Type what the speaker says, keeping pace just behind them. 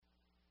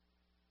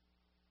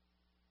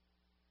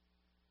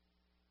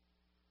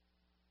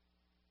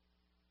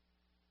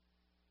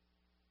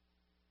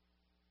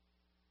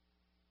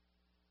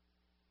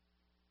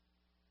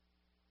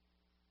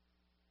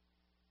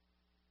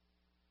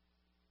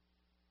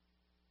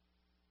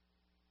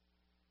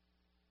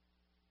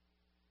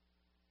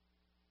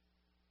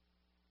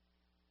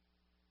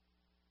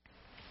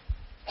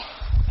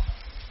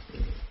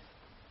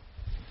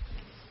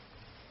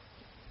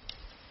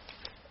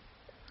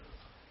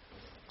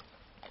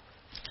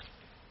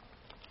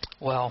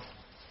Well,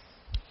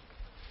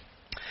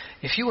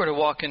 if you were to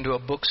walk into a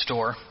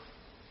bookstore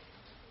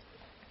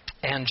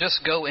and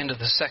just go into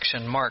the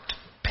section marked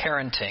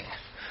parenting,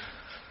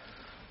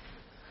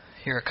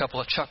 hear a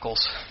couple of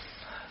chuckles.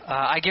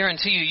 I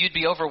guarantee you, you'd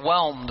be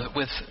overwhelmed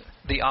with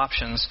the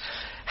options.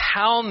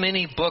 How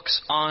many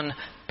books on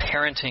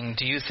parenting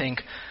do you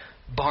think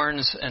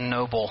Barnes &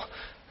 Noble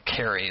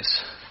carries?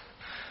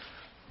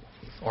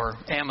 Or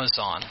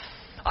Amazon?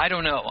 I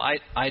don't know.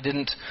 I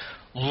didn't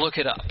look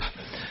it up.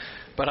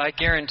 But I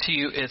guarantee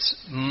you it's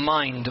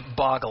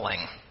mind-boggling.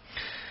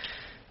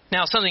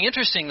 Now, something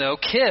interesting, though,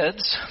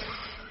 kids,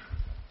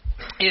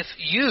 if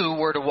you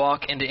were to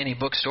walk into any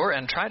bookstore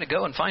and try to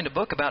go and find a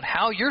book about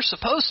how you're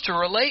supposed to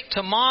relate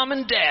to mom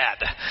and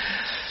dad,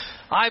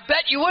 I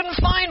bet you wouldn't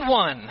find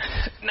one.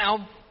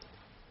 Now,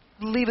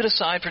 leave it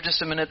aside for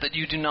just a minute that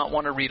you do not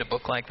want to read a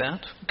book like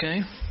that,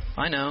 okay?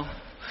 I know.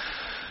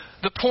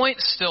 The point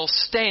still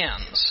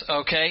stands,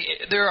 okay?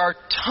 There are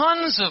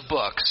tons of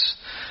books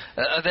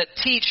that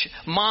teach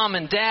mom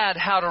and dad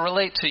how to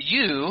relate to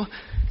you,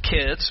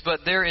 kids,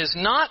 but there is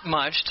not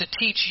much to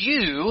teach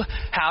you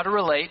how to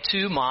relate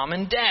to mom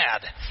and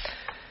dad.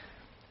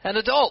 And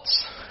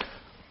adults,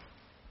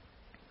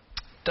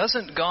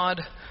 doesn't God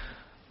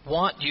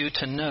want you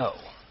to know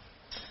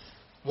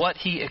what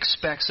He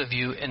expects of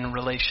you in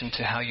relation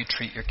to how you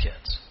treat your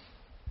kids?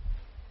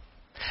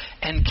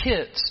 And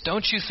kids,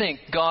 don't you think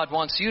God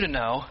wants you to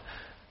know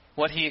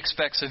what He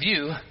expects of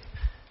you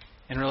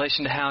in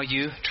relation to how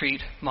you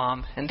treat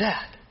mom and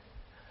dad?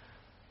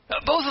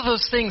 Both of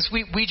those things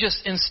we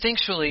just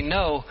instinctually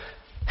know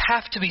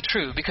have to be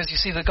true, because you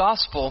see, the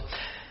gospel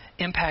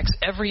impacts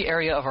every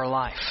area of our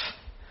life.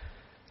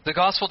 The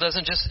gospel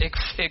doesn't just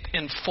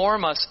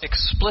inform us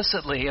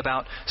explicitly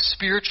about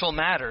spiritual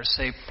matters,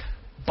 say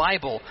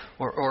Bible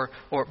or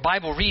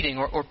Bible reading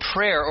or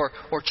prayer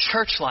or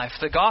church life.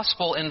 The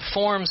gospel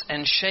informs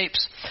and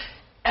shapes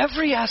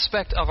every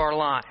aspect of our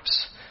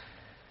lives.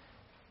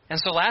 And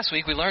so last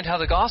week we learned how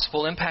the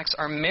gospel impacts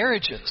our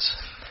marriages.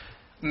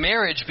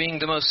 Marriage being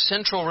the most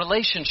central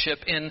relationship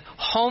in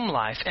home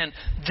life. And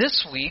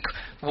this week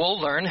we'll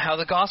learn how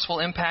the gospel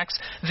impacts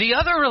the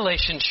other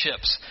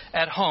relationships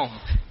at home.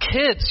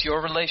 Kids,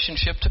 your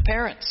relationship to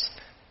parents.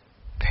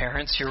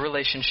 Parents, your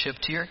relationship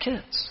to your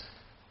kids.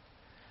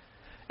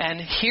 And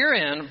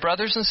herein,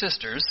 brothers and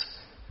sisters,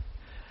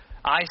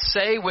 I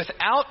say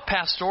without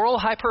pastoral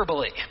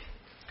hyperbole,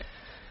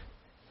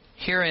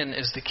 herein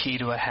is the key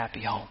to a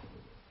happy home.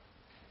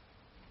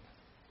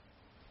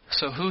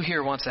 So who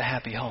here wants a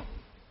happy home?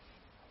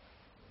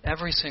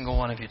 Every single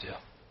one of you do.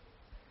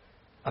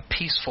 A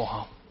peaceful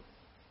home.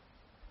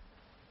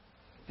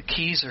 The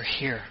keys are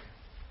here.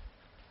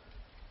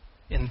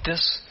 In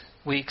this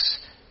week's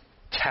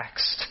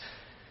text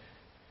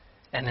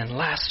and in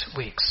last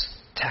week's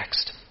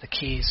text, the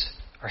keys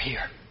are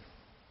here.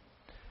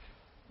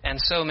 And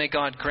so may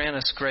God grant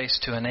us grace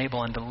to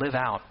enable and to live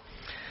out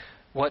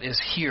what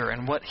is here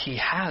and what He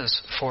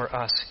has for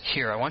us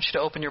here. I want you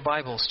to open your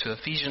Bibles to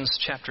Ephesians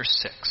chapter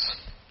 6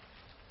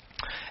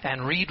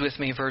 and read with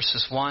me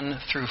verses 1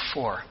 through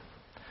 4.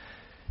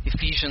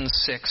 Ephesians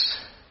 6,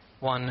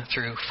 1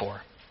 through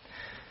 4.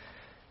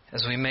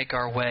 As we make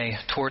our way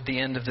toward the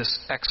end of this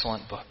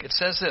excellent book. It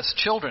says this: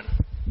 Children,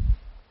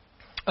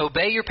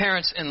 obey your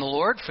parents in the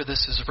Lord, for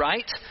this is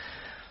right.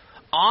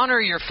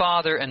 Honor your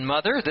father and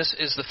mother. This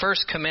is the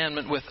first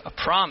commandment with a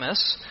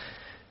promise,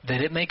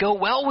 that it may go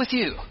well with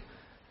you,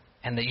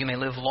 and that you may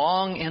live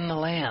long in the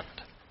land.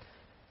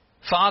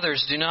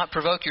 Fathers, do not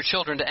provoke your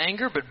children to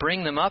anger, but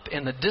bring them up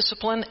in the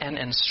discipline and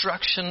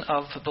instruction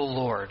of the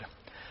Lord.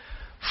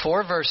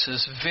 4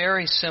 verses,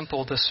 very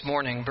simple this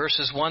morning.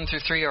 Verses 1 through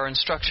 3 are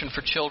instruction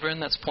for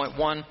children. That's point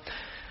 1.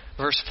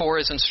 Verse 4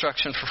 is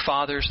instruction for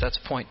fathers. That's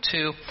point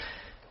 2.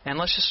 And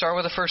let's just start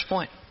with the first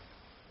point.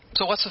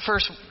 So what's the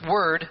first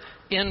word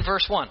in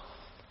verse 1?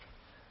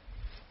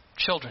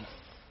 Children.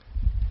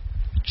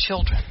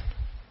 Children.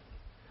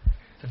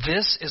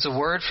 This is a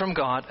word from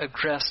God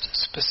addressed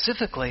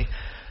specifically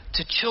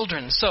to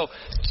children. So,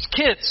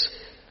 kids,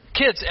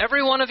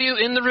 every one of you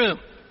in the room,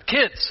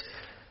 kids,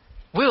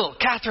 Will,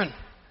 Catherine,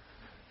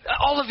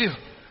 all of you,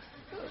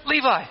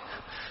 Levi,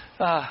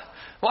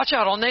 watch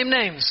out, I'll name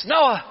names,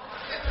 Noah,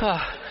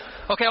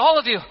 okay, all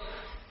of you,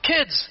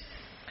 kids,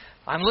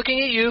 I'm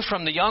looking at you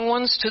from the young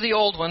ones to the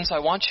old ones. I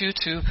want you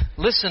to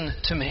listen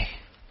to me.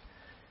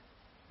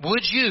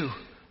 Would you,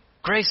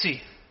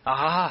 Gracie,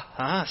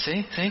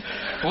 see?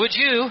 Would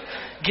you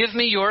give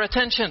me your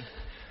attention?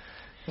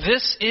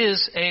 This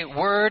is a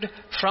word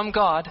from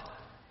God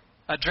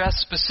addressed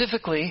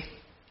specifically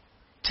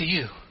to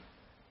you.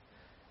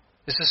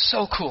 This is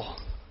so cool.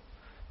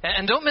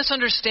 And don't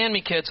misunderstand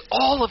me, kids.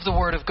 All of the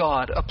Word of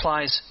God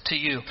applies to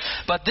you.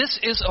 But this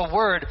is a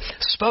word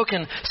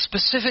spoken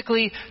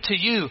specifically to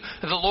you.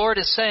 The Lord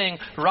is saying,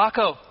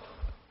 Rocco,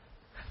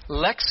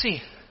 Lexi,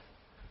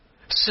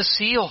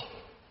 Cecile,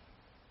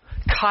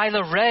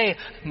 Kyla Ray,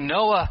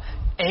 Noah,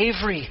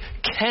 Avery,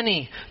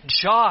 Kenny,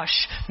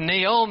 Josh,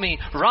 Naomi,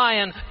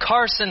 Ryan,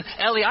 Carson,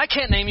 Ellie. I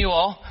can't name you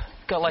all.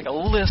 Got like a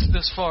list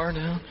this far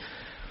now.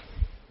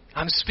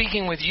 I'm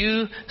speaking with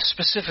you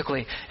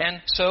specifically. And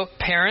so,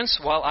 parents,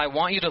 while I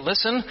want you to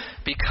listen,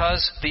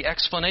 because the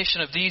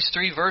explanation of these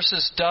 3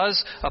 verses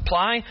does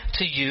apply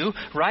to you,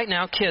 right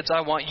now, kids,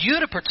 I want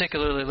you to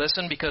particularly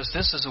listen because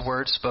this is a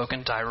word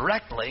spoken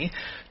directly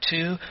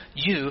to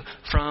you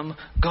from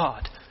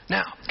God.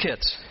 Now,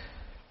 kids,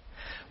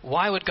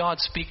 why would God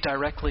speak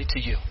directly to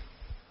you?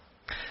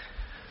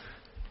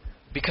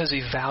 Because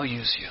He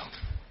values you.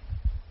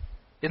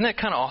 Isn't that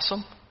kind of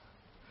awesome?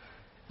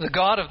 The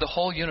God of the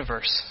whole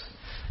universe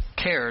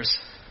cares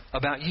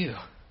about you.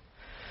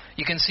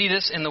 You can see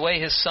this in the way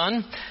His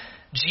Son,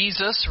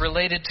 Jesus,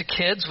 related to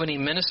kids when He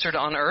ministered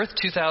on earth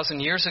 2,000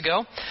 years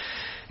ago.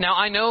 Now,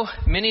 I know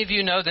many of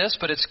you know this,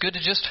 but it's good to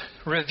just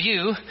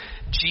review.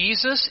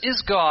 Jesus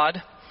is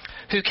God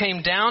who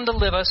came down to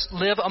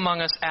live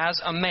among us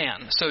as a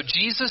man. So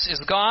Jesus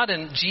is God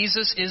and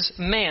Jesus is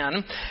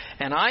man.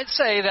 And I'd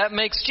say that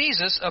makes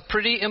Jesus a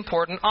pretty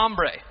important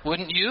hombre.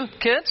 Wouldn't you,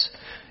 kids?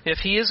 If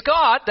He is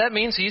God, that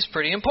means He's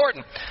pretty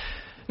important.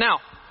 Now,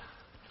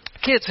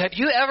 kids, have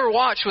you ever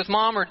watched with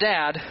mom or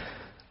dad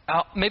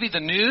maybe the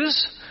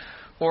news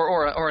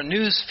or a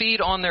news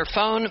feed on their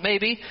phone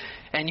maybe,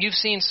 and you've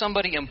seen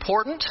somebody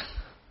important,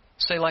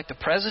 say like the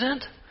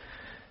president,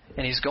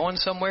 and he's going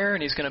somewhere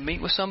and he's going to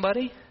meet with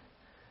somebody?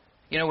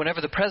 You know,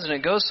 whenever the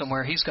president goes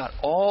somewhere, he's got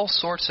all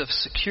sorts of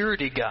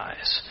security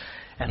guys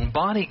and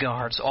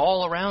bodyguards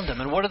all around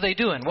him. And what are they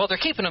doing? Well, they're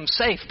keeping him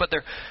safe, but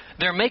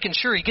they're making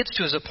sure he gets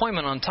to his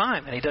appointment on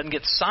time and he doesn't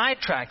get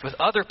sidetracked with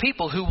other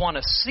people who want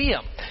to see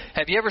him.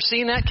 Have you ever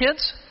seen that,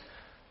 kids?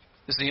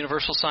 Is the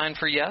universal sign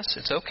for yes?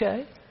 It's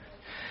okay.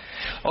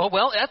 Oh,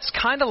 well, that's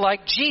kind of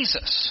like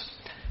Jesus.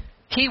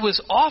 He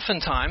was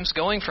oftentimes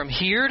going from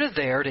here to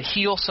there to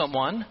heal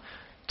someone,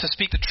 to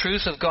speak the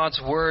truth of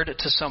God's word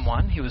to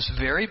someone. He was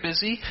very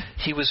busy.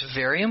 He was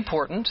very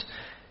important.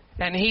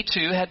 And He,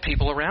 too, had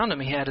people around Him.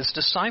 He had His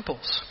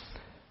disciples.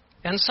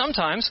 And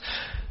sometimes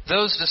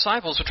those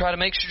disciples would try to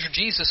make sure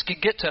Jesus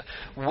could get to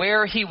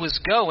where He was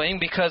going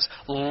because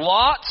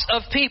lots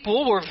of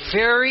people were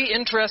very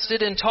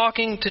interested in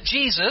talking to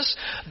Jesus.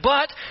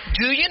 But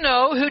do you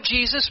know who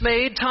Jesus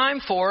made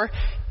time for,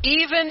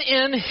 even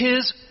in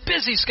His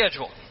busy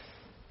schedule?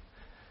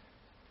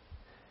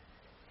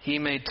 He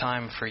made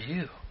time for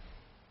you.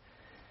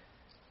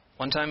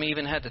 One time He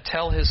even had to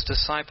tell His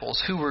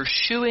disciples who were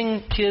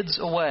shooing kids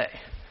away,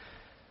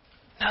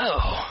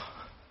 no,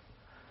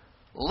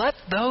 let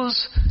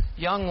those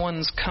young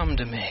ones come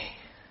to me.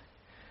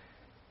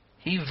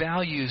 He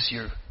values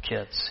you,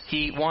 kids.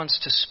 He wants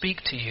to speak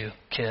to you,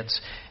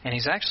 kids. And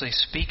He's actually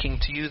speaking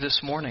to you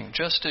this morning.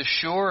 Just as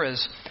sure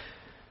as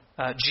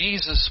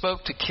Jesus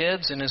spoke to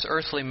kids in His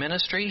earthly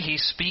ministry,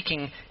 He's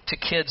speaking to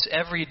kids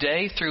every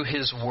day through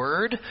His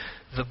Word,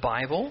 the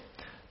Bible.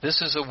 This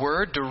is a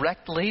word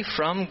directly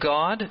from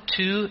God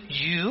to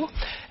you.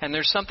 And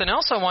there's something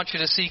else I want you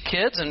to see,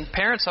 kids, and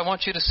parents, I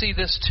want you to see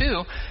this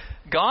too.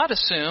 God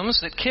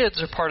assumes that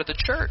kids are part of the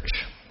church.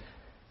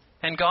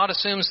 And God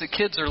assumes that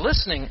kids are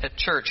listening at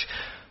church.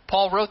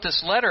 Paul wrote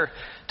this letter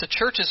to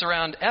churches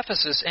around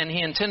Ephesus, and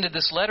he intended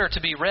this letter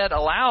to be read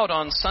aloud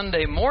on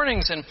Sunday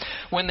mornings. And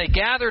when they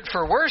gathered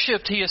for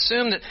worship, he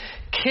assumed that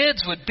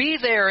kids would be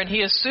there, and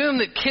he assumed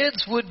that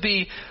kids would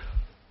be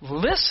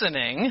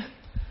listening.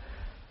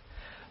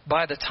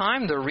 By the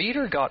time the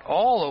reader got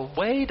all the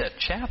way to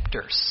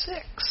chapter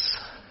 6,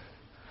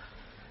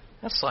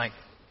 that's like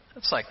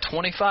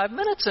 25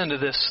 minutes into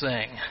this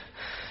thing.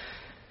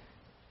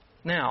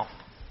 Now,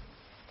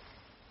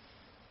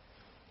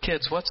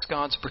 kids, what's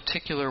God's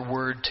particular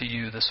word to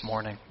you this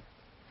morning?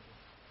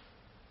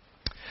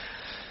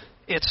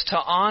 It's to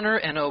honor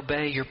and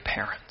obey your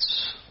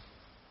parents.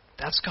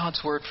 That's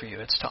God's word for you.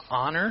 It's to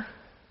honor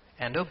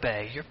and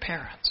obey your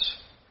parents.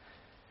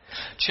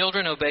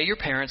 Children, obey your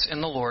parents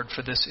in the Lord,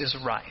 for this is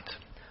right.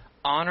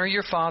 Honor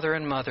your father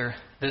and mother.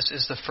 This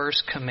is the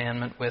first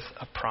commandment with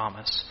a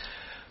promise.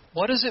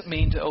 What does it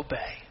mean to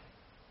obey?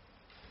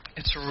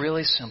 It's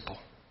really simple.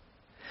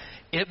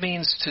 It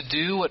means to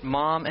do what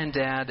mom and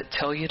dad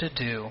tell you to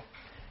do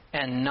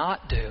and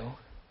not do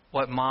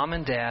what mom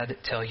and dad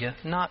tell you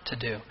not to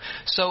do.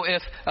 So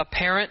if a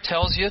parent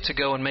tells you to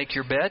go and make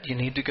your bed, you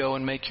need to go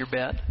and make your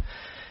bed.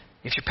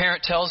 If your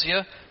parent tells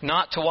you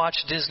not to watch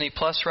Disney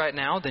Plus right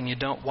now, then you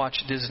don't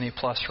watch Disney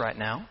Plus right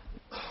now.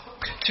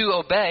 To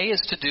obey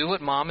is to do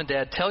what mom and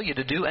dad tell you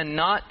to do and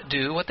not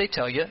do what they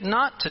tell you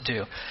not to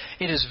do.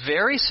 It is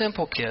very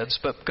simple, kids,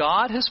 but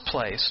God has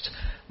placed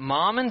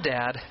mom and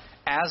dad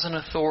as an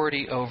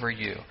authority over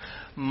you.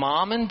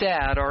 Mom and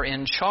dad are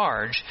in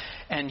charge,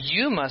 and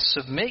you must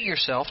submit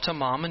yourself to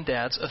mom and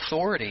dad's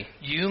authority.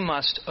 You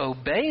must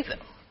obey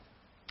them,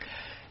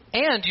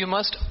 and you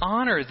must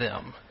honor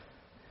them.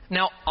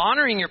 Now,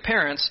 honoring your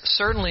parents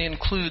certainly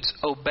includes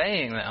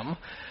obeying them,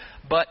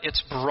 but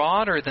it's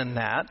broader than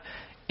that.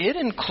 It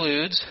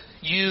includes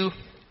you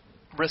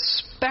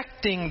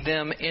respecting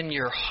them in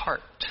your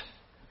heart.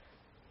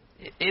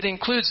 It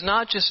includes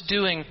not just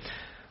doing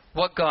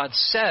what God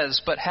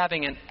says, but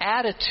having an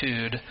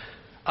attitude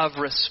of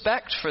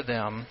respect for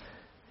them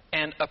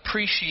and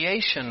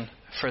appreciation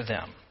for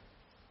them.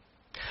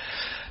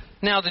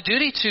 Now, the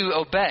duty to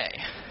obey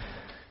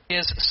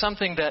is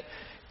something that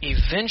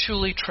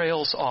eventually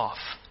trails off.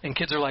 And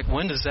kids are like,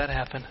 when does that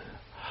happen?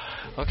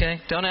 Okay,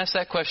 don't ask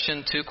that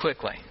question too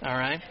quickly, all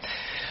right?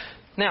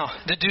 Now,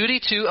 the duty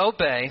to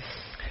obey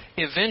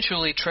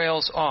eventually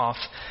trails off.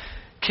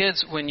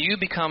 Kids, when you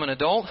become an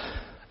adult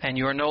and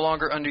you are no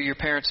longer under your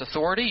parents'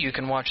 authority, you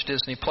can watch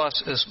Disney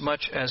Plus as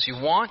much as you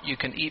want. You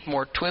can eat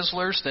more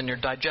Twizzlers than your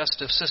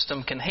digestive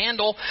system can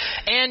handle.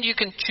 And you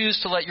can choose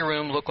to let your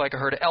room look like a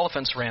herd of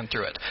elephants ran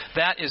through it.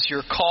 That is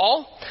your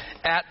call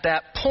at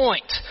that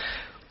point.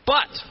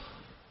 But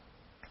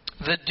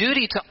the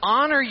duty to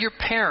honor your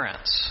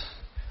parents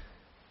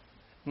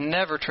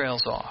never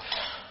trails off.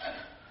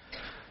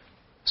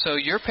 So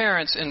your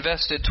parents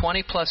invested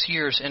 20 plus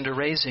years into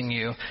raising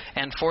you,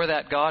 and for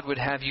that God would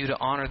have you to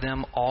honor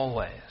them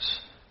always.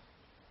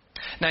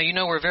 Now, you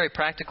know where very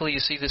practically you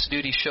see this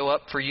duty show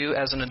up for you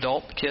as an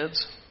adult,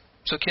 kids?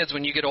 So kids,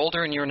 when you get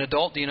older and you're an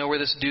adult, do you know where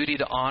this duty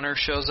to honor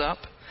shows up?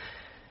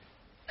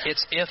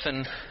 It's if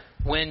and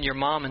when your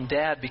mom and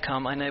dad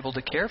become unable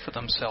to care for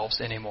themselves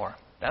anymore.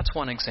 That's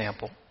one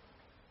example.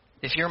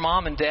 If your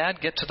mom and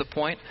dad get to the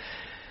point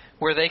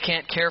where they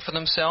can't care for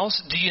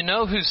themselves, do you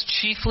know who's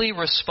chiefly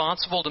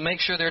responsible to make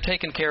sure they're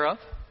taken care of?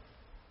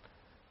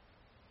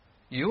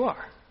 You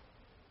are.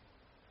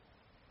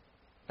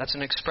 That's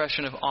an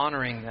expression of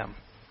honoring them.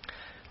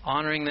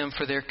 Honoring them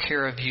for their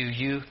care of you.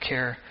 You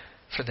care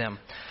for them.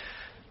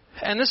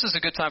 And this is a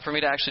good time for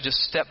me to actually just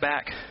step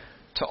back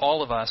to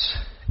all of us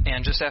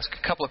and just ask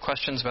a couple of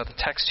questions about the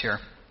text here.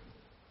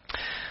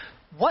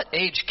 What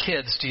age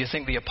kids do you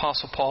think the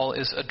Apostle Paul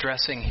is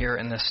addressing here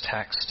in this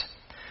text?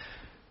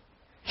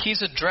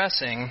 He's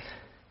addressing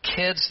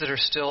kids that are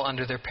still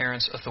under their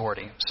parents'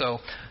 authority. So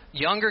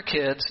younger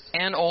kids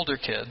and older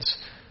kids,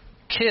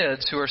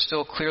 kids who are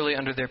still clearly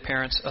under their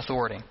parents'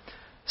 authority.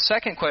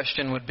 Second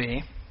question would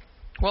be,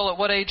 well, at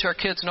what age are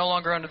kids no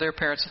longer under their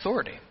parents'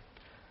 authority?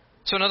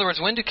 So in other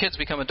words, when do kids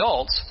become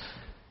adults?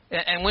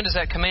 And when does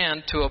that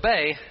command to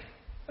obey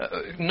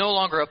no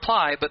longer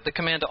apply, but the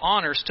command to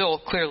honor still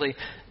clearly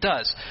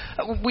does?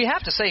 We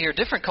have to say here,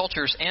 different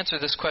cultures answer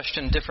this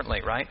question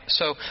differently, right?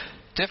 So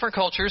different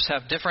cultures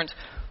have different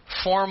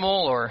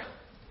formal or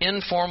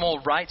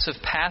informal rites of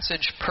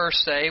passage per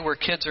se, where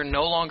kids are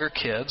no longer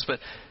kids, but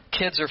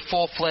kids are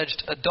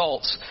full-fledged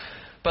adults.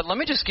 But let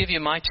me just give you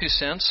my 2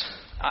 cents,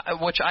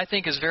 which I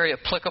think is very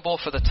applicable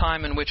for the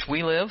time in which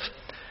we live.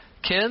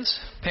 Kids,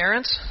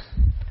 parents,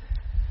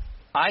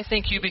 I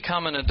think you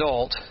become an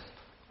adult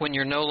when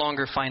you're no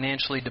longer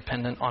financially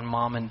dependent on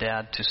mom and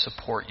dad to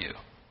support you.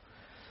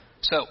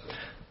 So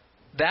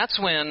that's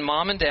when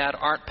mom and dad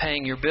aren't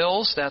paying your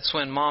bills. That's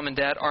when mom and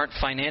dad aren't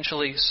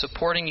financially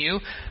supporting you,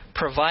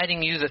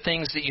 providing you the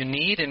things that you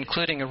need,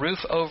 including a roof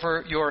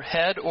over your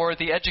head or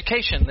the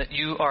education that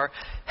you are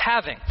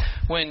having.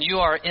 When you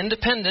are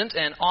independent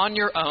and on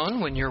your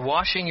own, when you're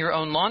washing your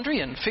own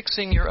laundry and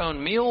fixing your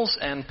own meals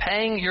and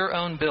paying your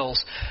own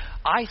bills,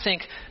 I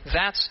think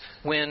that's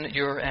when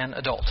you're an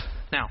adult.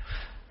 Now,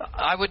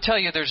 I would tell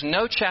you there's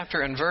no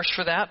chapter and verse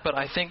for that, but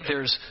I think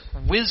there's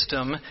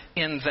wisdom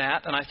in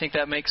that, and I think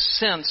that makes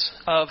sense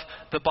of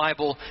the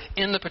Bible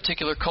in the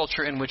particular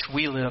culture in which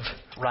we live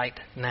right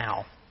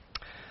now.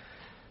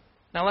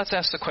 Now let's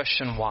ask the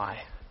question,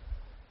 why?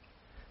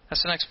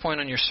 That's the next point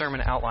on your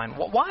sermon outline.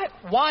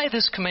 Why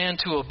this command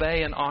to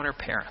obey and honor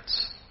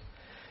parents?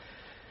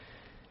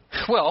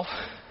 Well,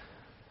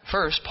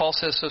 first, Paul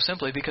says so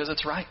simply because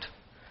it's right.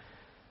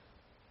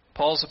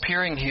 Paul's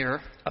appealing here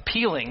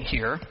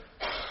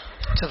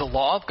to the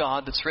law of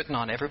God that's written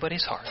on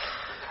everybody's heart.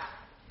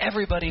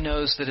 Everybody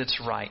knows that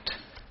it's right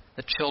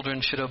that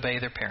children should obey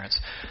their parents.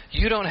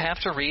 You don't have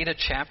to read a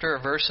chapter or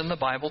verse in the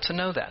Bible to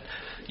know that.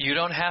 You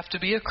don't have to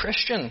be a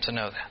Christian to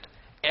know that.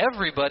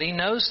 Everybody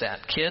knows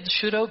that. Kids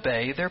should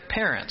obey their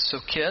parents. So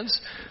kids,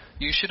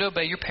 you should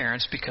obey your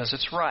parents because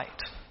it's right.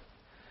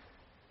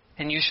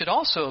 And you should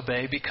also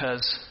obey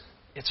because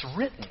it's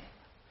written.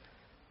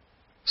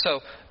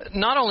 So,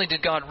 not only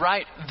did God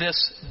write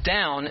this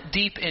down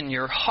deep in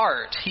your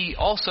heart, He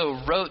also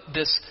wrote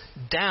this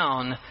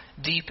down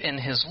deep in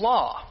His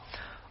law.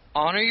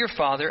 Honor your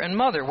father and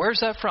mother. Where's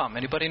that from?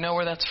 Anybody know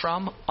where that's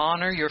from?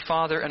 Honor your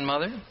father and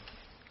mother?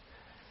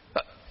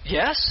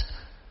 Yes?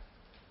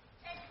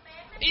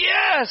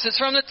 Yes, it's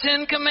from the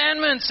 10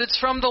 Commandments. It's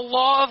from the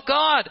law of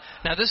God.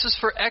 Now, this is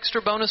for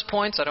extra bonus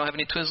points. I don't have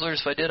any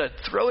Twizzlers. If I did, I'd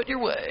throw it your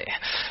way.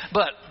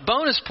 But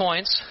bonus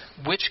points,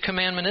 which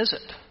commandment is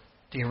it?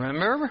 Do you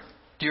remember?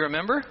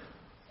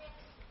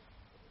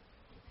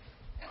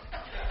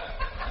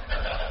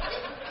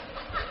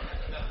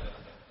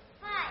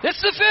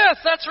 It's the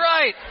 5th. That's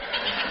right.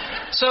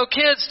 So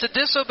kids, to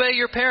disobey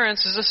your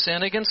parents is a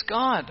sin against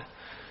God.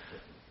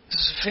 This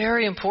is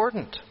very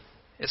important.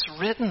 It's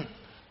written.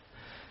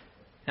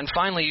 And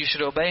finally, you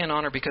should obey and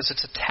honor because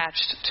it's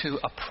attached to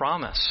a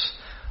promise.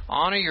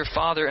 Honor your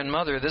father and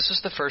mother. This is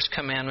the first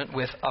commandment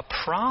with a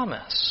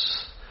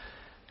promise.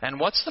 And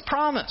what's the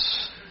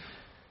promise?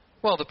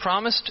 Well,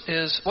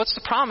 what's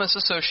the promise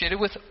associated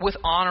with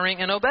honoring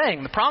and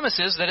obeying? The promise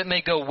is that it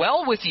may go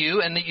well with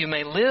you and that you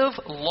may live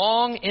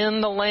long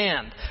in the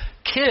land.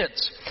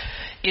 Kids,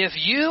 if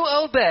you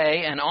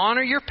obey and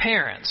honor your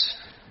parents,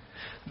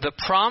 the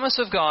promise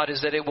of God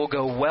is that it will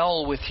go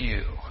well with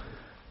you.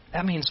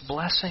 That means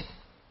blessing.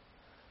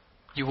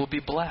 You will be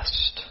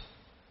blessed.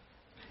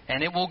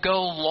 And it will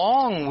go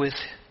long with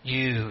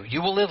you.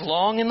 You will live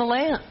long in the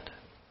land.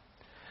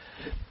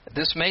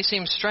 This may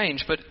seem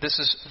strange, but this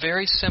is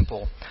very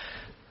simple.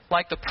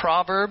 Like the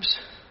Proverbs,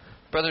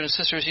 brothers and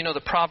sisters, you know the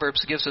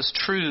Proverbs gives us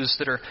truths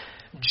that are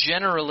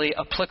generally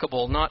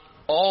applicable. Not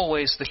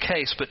always the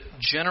case, but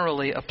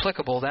generally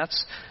applicable.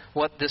 That's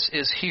what this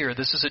is here.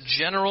 This is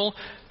a general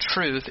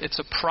truth. It's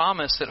a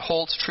promise that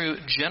holds true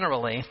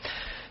generally.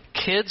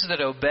 Kids that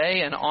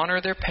obey and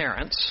honor their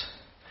parents,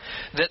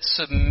 that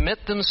submit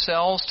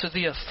themselves to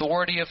the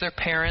authority of their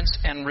parents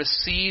and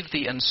receive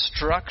the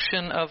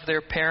instruction of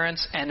their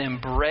parents and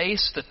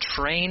embrace the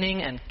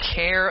training and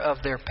care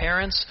of their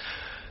parents,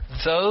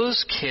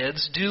 those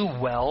kids do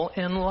well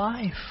in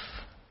life.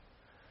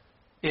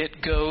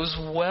 It goes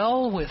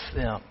well with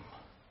them.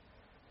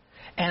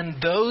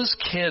 And those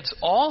kids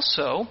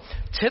also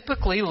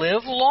typically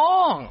live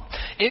long.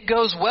 It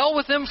goes well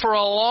with them for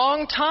a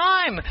long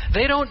time.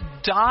 They don't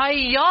die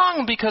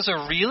young because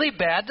of really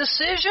bad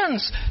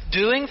decisions,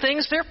 doing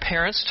things their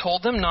parents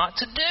told them not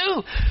to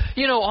do.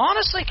 You know,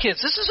 honestly,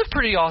 kids, this is a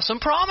pretty awesome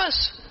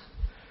promise.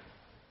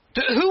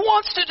 Who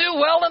wants to do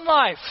well in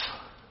life?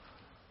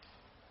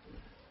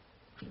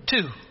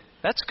 2.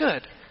 That's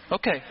good.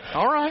 Okay,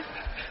 all right.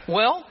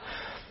 Well,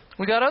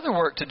 we got other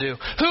work to do.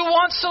 Who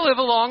wants to live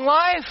a long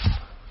life?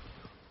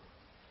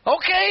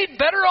 Okay,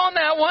 better on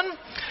that one.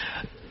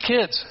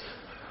 Kids,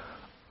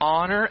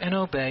 honor and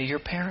obey your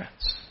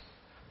parents.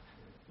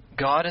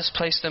 God has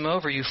placed them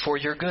over you for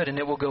your good, and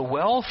it will go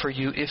well for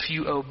you if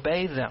you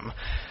obey them.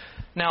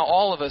 Now,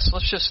 all of us,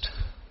 let's just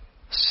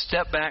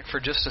step back for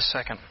just a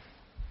second.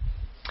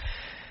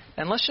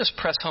 And let's just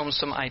press home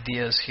some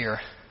ideas here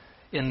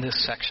in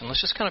this section.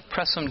 Let's just kind of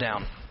press them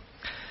down.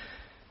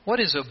 What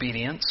is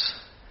obedience?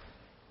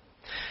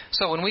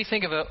 So when we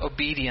think of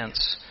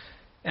obedience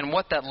and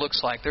what that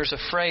looks like, there's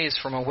a phrase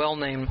from a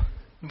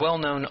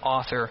well-known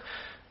author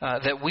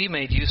that we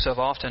made use of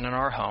often in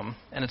our home,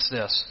 and it's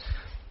this.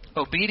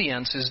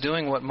 Obedience is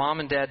doing what mom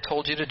and dad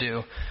told you to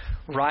do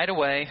right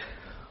away,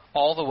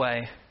 all the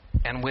way,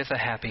 and with a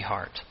happy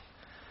heart.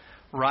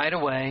 Right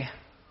away,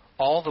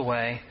 all the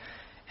way,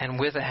 and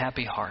with a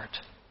happy heart.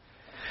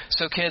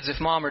 So kids,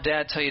 if mom or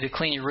dad tell you to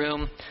clean your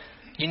room,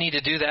 you need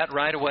to do that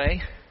right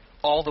away,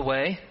 all the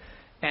way,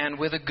 and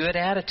with a good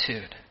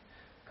attitude.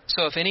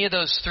 So if any of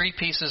those 3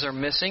 pieces are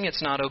missing,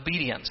 it's not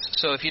obedience.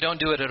 So if you don't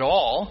do it at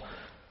all,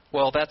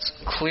 well, that's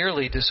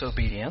clearly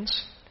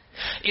disobedience.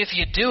 If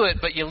you do it,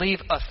 but you leave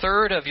a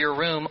third of your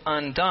room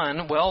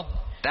undone,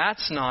 well,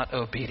 that's not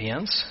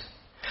obedience.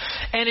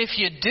 And if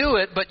you do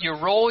it, but you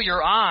roll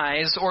your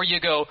eyes or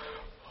you go,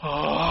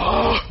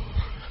 oh,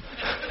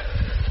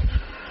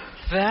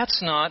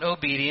 that's not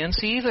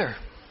obedience either.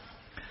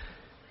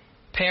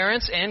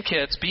 Parents and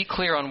kids, be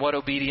clear on what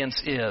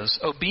obedience is.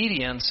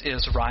 Obedience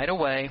is right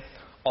away,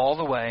 all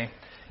the way,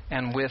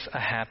 and with a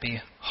happy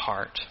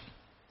heart.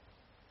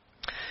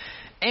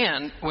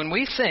 And when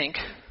we think,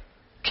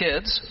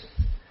 kids,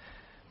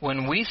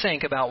 when we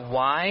think about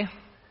why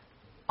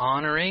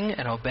honoring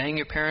and obeying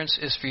your parents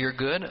is for your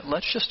good,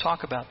 let's just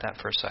talk about that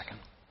for a second.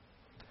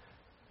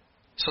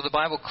 So the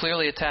Bible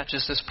clearly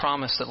attaches this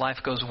promise that life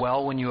goes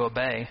well when you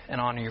obey and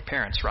honor your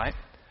parents, right?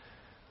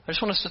 I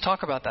just want us to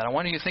talk about that. I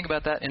want you to think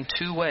about that in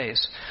 2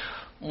 ways.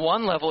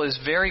 One level is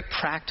very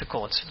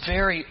practical. It's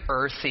very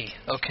earthy,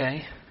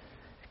 okay?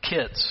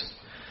 Kids,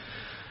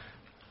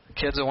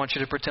 I want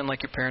you to pretend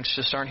like your parents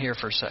just aren't here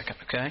for a second,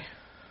 okay?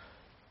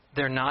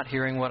 They're not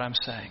hearing what I'm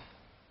saying.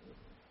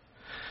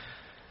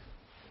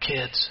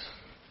 Kids,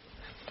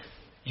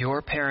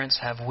 your parents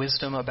have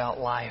wisdom about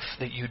life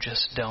that you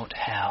just don't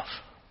have,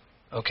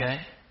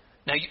 okay?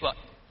 Now,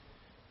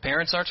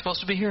 parents aren't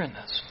supposed to be hearing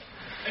this.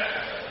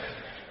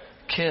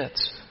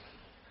 Kids,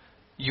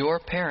 your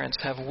parents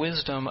have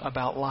wisdom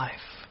about life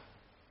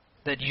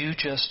that you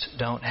just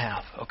don't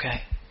have,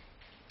 okay?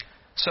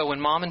 So when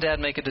mom and dad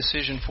make a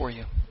decision for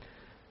you,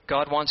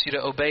 God wants you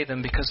to obey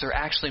them because they're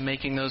actually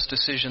making those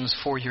decisions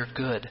for your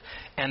good.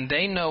 And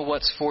they know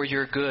what's for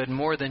your good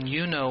more than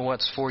you know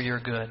what's for your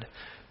good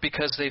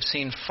because they've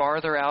seen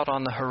farther out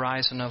on the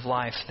horizon of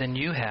life than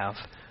you have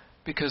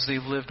because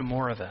they've lived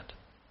more of it.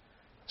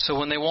 So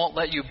when they won't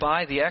let you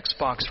buy the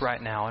Xbox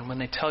right now and when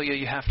they tell you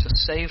you have to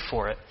save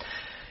for it,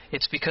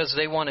 it's because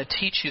they want to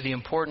teach you the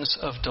importance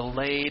of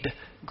delayed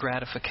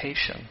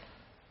gratification.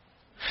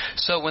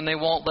 So when they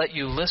won't let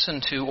you listen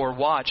to or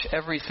watch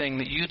everything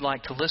that you'd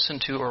like to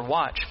listen to or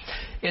watch,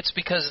 it's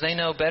because they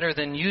know better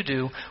than you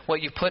do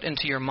what you put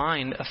into your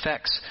mind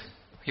affects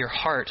your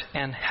heart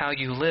and how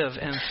you live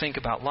and think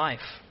about life.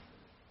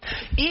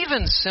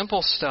 Even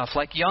simple stuff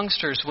like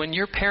youngsters, when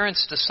your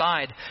parents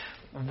decide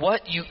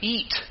what you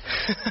eat,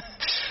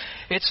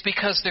 it's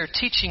because they're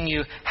teaching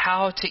you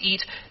how to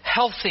eat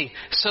healthy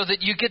so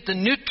that you get the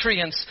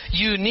nutrients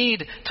you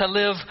need to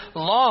live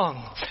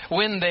long.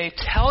 When they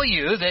tell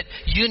you that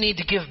you need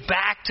to give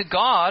back to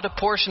God a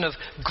portion of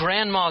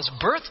grandma's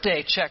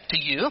birthday check to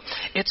you,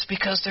 it's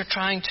because they're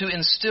trying to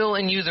instill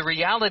in you the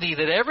reality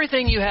that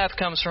everything you have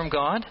comes from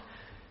God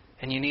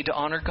and you need to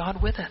honor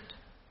God with it.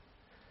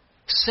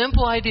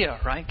 Simple idea,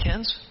 right,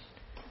 kids?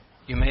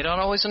 You may not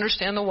always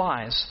understand the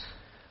whys,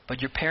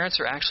 but your parents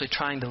are actually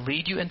trying to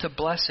lead you into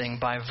blessing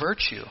by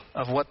virtue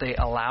of what they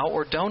allow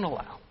or don't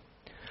allow.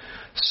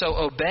 So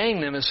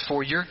obeying them is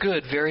for your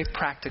good very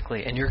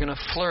practically, and you're going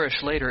to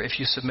flourish later if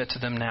you submit to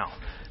them now.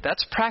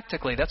 That's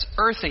practically, that's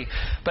earthy.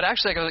 But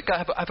actually, I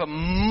have a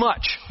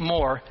much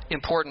more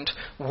important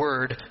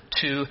word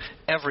to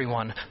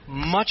everyone.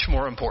 Much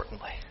more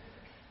importantly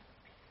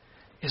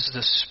is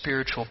the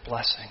spiritual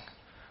blessing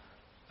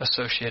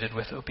associated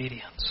with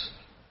obedience.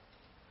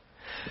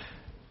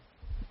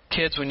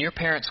 Kids, when your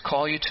parents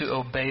call you to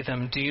obey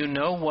them, do you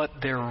know what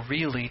they're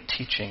really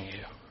teaching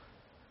you?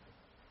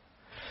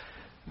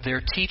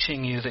 They're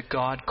teaching you that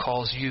God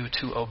calls you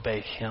to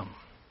obey Him.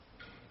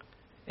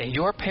 And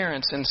your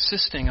parents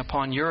insisting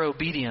upon your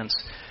obedience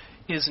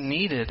is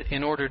needed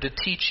in order to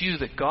teach you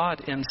that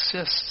God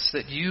insists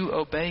that you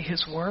obey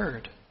His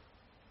word.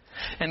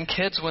 And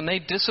kids, when they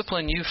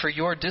discipline you for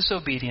your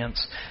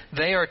disobedience,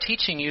 they are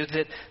teaching you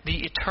that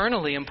the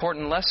eternally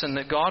important lesson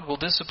that God will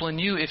discipline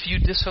you if you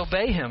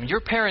disobey Him.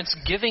 Your parents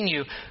giving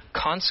you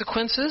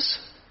consequences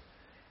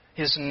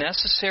is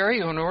necessary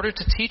in order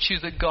to teach you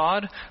that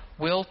God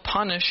will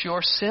punish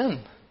your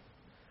sin.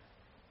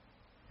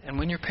 And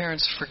when your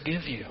parents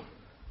forgive you,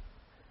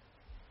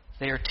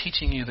 they are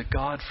teaching you that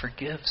God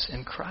forgives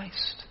in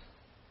Christ.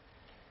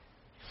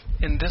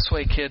 In this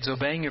way, kids,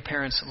 obeying your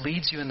parents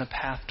leads you in the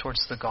path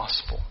towards the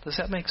gospel. Does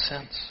that make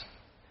sense?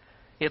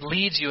 It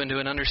leads you into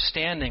an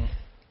understanding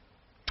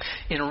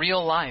in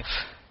real life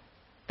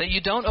that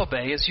you don't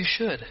obey as you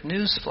should.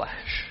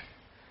 Newsflash.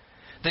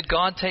 That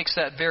God takes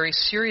that very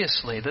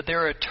seriously, that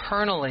there are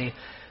eternally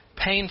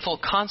painful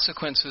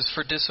consequences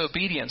for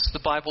disobedience. The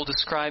Bible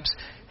describes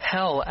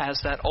hell as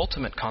that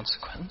ultimate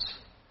consequence.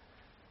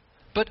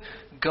 But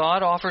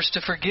God offers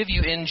to forgive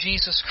you in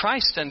Jesus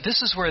Christ, and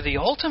this is where the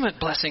ultimate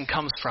blessing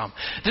comes from.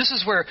 This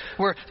is where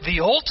the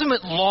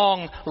ultimate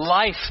long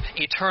life,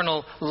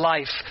 eternal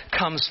life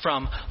comes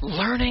from.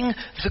 Learning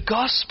the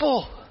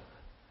gospel.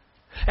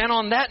 And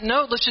on that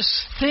note, let's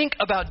just think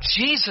about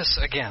Jesus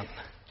again.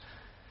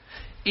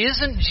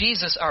 Isn't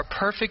Jesus our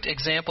perfect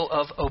example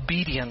of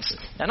obedience?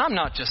 And I'm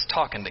not just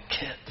talking to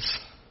kids.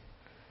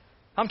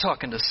 I'm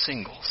talking to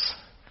singles.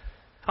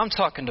 I'm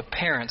talking to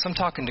parents. I'm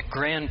talking to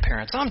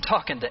grandparents. I'm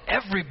talking to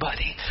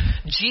everybody.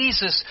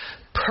 Jesus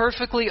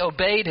perfectly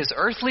obeyed His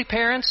earthly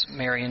parents,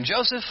 Mary and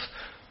Joseph,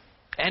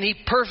 and He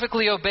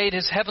perfectly obeyed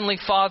His heavenly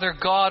Father,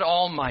 God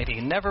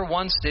Almighty. Never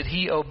once did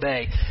He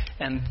obey.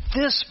 And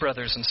this,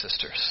 brothers and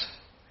sisters,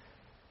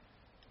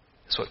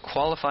 is what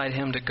qualified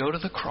Him to go to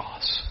the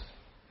cross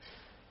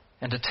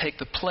and to take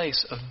the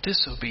place of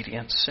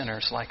disobedient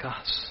sinners like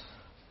us.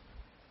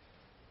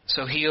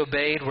 So He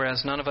obeyed,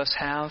 whereas none of us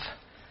have.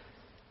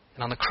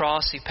 And on the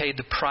cross, He paid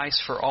the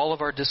price for all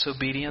of our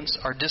disobedience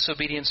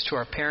to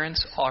our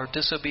parents, our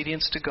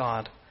disobedience to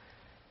God.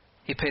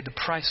 He paid the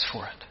price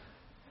for it.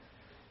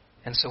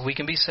 And so we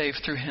can be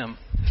saved through Him,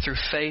 through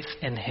faith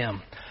in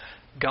Him.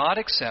 God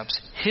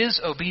accepts His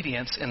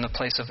obedience in the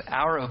place of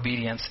our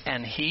obedience,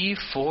 and He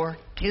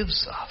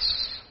forgives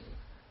us.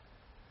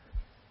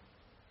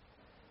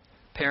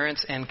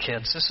 Parents and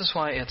kids, this is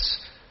why it's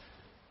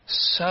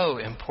so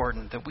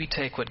important that we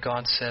take what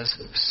God says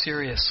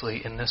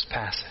seriously in this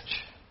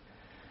passage.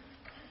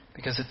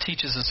 Because it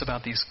teaches us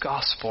about these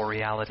gospel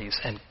realities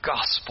and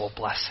gospel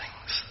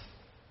blessings.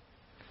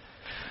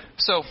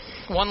 So,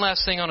 one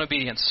last thing on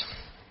obedience.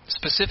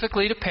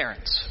 Specifically to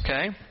parents,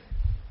 okay?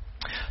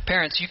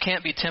 Parents, you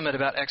can't be timid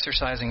about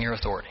exercising your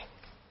authority.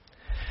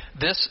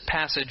 This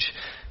passage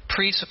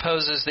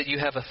presupposes that you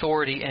have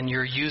authority and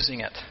you're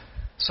using it.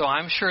 So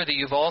I'm sure that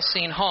you've all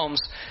seen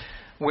homes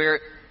where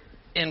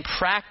in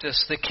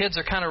practice the kids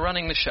are kind of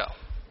running the show.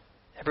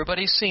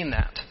 Everybody's seen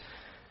that.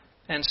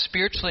 And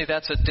spiritually,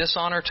 that's a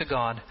dishonor to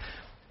God.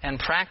 And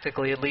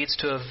practically, it leads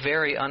to a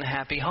very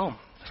unhappy home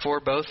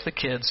for both the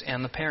kids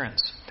and the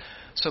parents.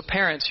 So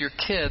parents, your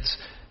kids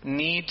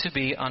need to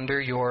be under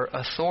your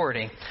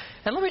authority.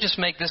 And let me just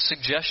make this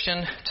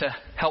suggestion to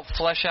help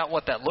flesh out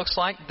what that looks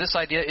like. This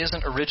idea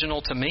isn't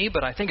original to me,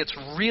 but I think it's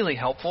really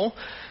helpful.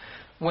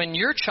 When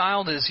your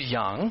child is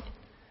young,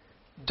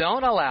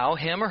 don't allow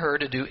him or her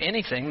to do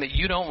anything that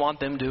you don't want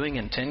them doing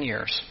in 10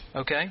 years.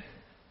 Okay?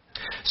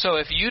 So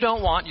if you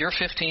don't want your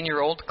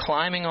 15-year-old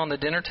climbing on the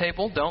dinner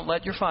table, don't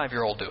let your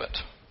 5-year-old do it.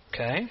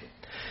 Okay?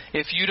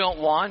 If you don't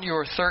want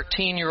your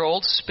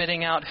 13-year-old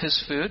spitting out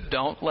his food,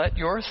 don't let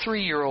your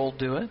 3-year-old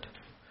do it.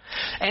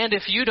 And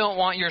if you don't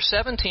want your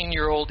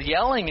 17-year-old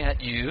yelling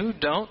at you,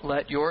 don't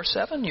let your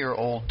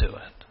 7-year-old do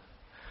it.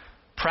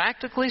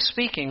 Practically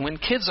speaking, when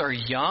kids are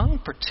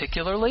young,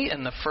 particularly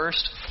in the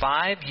first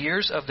 5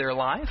 years of their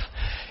life,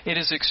 it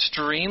is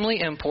extremely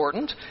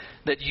important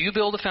that you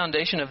build a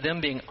foundation of them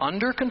being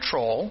under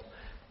control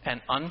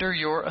and under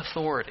your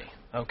authority,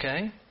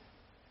 okay?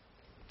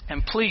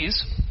 And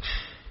please,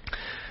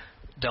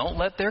 don't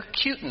let their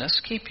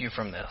cuteness keep you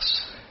from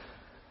this.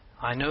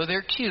 I know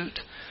they're cute,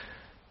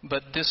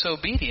 but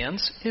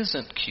disobedience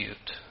isn't cute,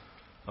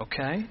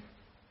 okay?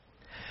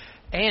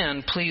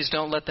 And please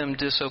don't let them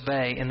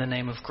disobey in the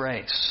name of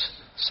grace.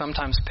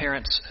 Sometimes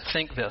parents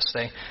think this.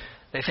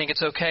 They think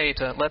it's okay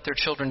to let their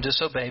children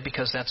disobey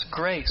because that's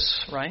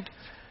grace, right?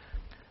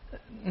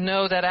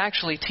 No, that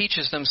actually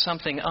teaches them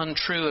something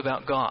untrue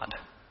about God,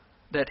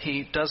 that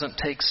He doesn't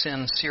take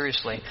sin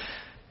seriously.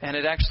 And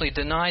it actually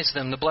denies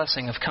them the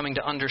blessing of coming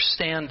to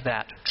understand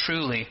that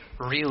truly,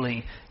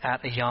 really,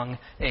 at a young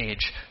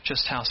age,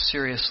 just how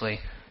seriously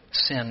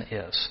sin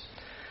is.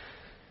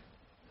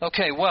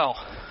 Okay, well,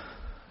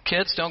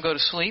 kids, don't go to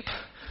sleep,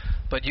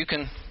 but you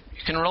can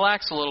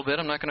relax a little bit.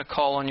 I'm not going to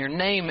call on your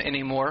name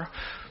anymore,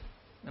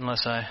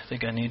 unless I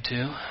think I need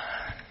to.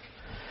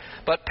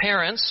 But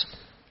parents,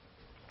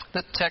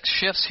 the text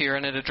shifts here,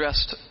 and it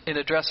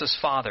addresses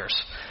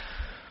fathers.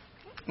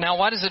 Now,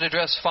 why does it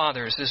address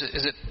fathers?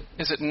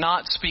 Is it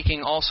not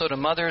speaking also to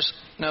mothers?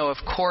 No, of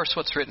course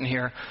what's written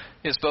here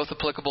is both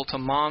applicable to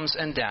moms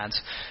and dads.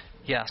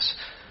 Yes,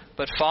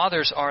 but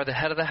fathers are the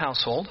head of the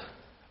household.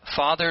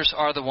 Fathers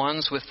are the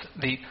ones with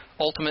the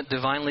ultimate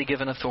divinely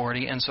given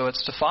authority, and so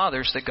it's to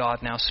fathers that God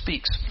now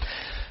speaks.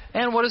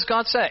 And what does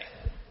God say?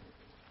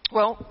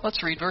 Well,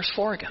 let's read verse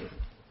 4 again.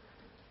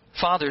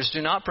 Fathers,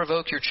 do not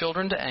provoke your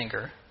children to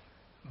anger,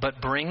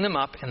 but bring them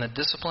up in the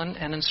discipline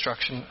and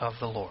instruction of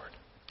the Lord.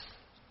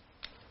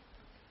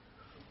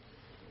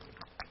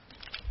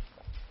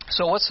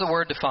 So what's the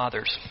word to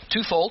fathers?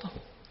 Twofold.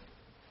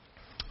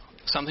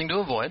 Something to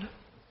avoid,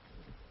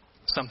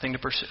 something to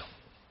pursue.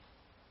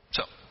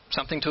 So,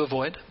 something to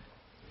avoid,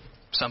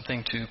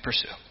 something to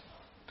pursue.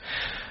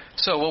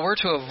 So what we're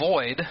to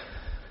avoid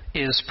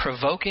is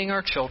provoking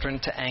our children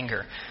to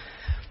anger.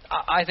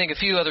 I think a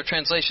few other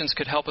translations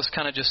could help us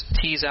kind of just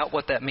tease out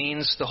what that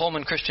means. The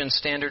Holman Christian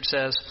Standard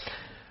says,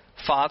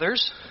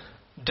 fathers,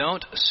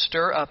 don't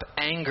stir up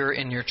anger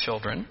in your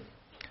children.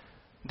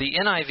 The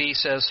NIV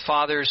says,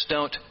 fathers,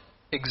 don't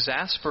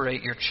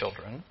exasperate your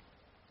children.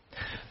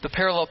 The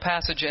parallel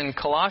passage in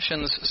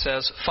Colossians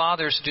says,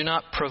 fathers, do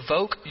not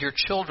provoke your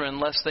children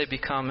lest they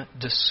become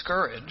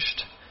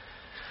discouraged.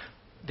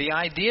 The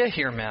idea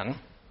here, men,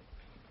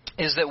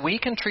 is that we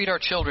can treat our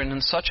children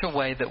in such a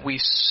way that we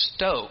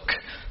stoke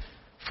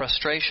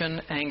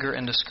frustration, anger,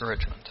 and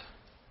discouragement.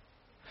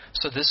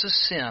 So this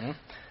is sin.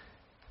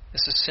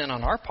 This is sin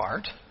on our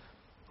part.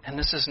 And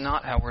this is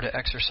not how we're to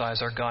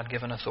exercise our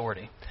God-given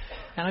authority.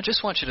 And I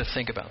just want you to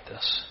think about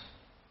this.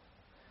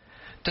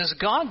 Does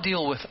God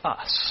deal with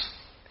us,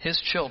 His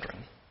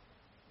children,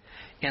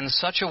 in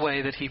such a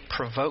way that He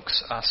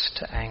provokes us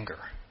to anger?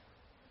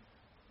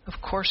 Of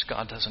course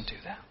God doesn't do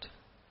that.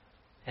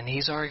 And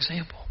He's our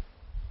example.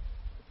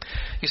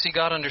 You see,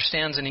 God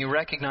understands and He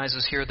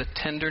recognizes here the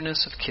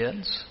tenderness of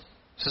kids.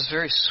 This is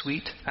very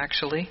sweet,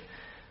 actually.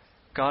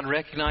 God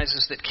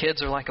recognizes that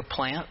kids are like a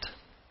plant.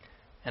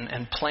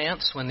 And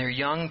plants, when they're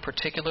young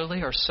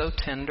particularly, are so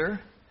tender.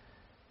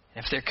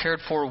 If they're cared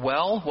for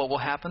well, what will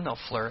happen? They'll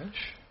flourish.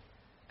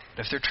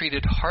 But if they're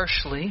treated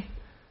harshly,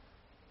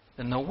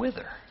 then they'll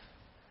wither.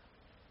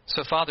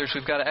 So fathers,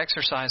 we've got to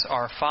exercise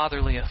our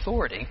fatherly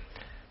authority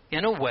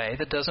in a way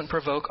that doesn't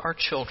provoke our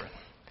children.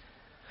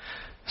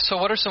 So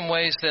what are some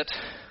ways that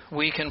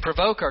we can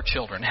provoke our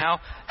children?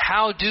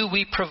 How do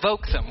we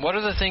provoke them? What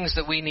are the things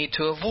that we need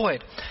to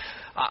avoid?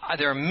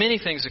 There are many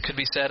things that could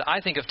be said.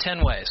 I think of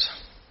 10 ways.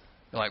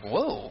 You're like,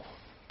 whoa,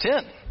 10.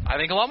 I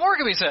think a lot more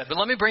could be said, but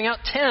let me bring out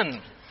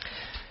 10.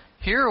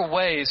 Here are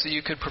ways that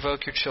you could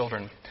provoke your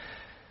children.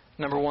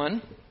 Number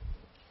 1,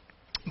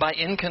 by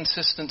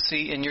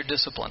inconsistency in your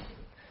discipline.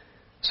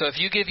 So if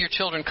you give your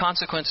children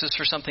consequences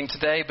for something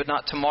today but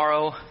not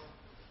tomorrow,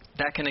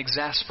 that can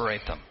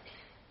exasperate them.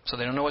 So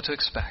they don't know what to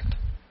expect.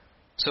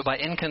 So by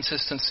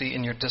inconsistency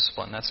in your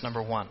discipline, that's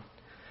number 1.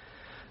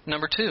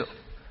 Number 2,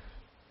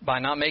 by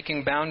not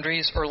making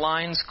boundaries or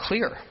lines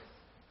clear.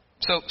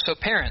 So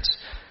parents,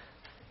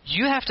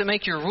 you have to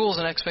make your rules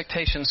and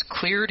expectations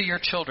clear to your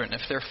children.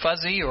 If they're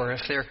fuzzy or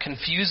if they're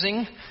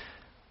confusing,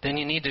 then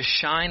you need to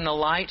shine the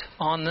light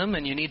on them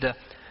and you need to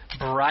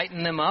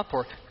brighten them up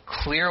or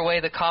clear away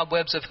the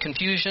cobwebs of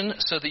confusion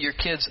so that your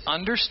kids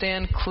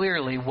understand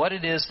clearly what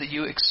it is that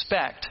you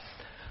expect.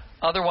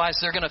 Otherwise,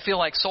 they're going to feel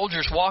like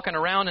soldiers walking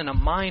around in a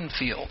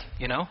minefield,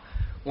 you know?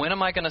 When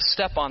am I going to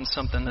step on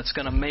something that's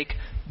going to make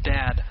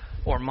dad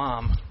or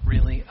mom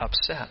really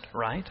upset,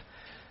 right?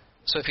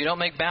 So if you don't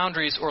make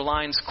boundaries or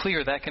lines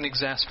clear, that can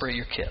exasperate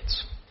your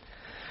kids.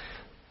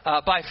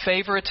 By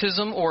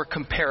favoritism or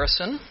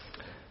comparison.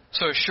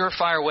 So a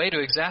surefire way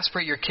to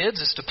exasperate your kids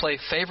is to play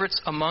favorites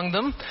among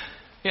them.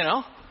 You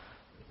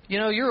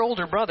know, your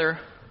older brother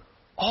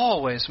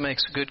always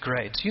makes good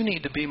grades. You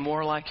need to be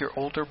more like your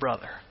older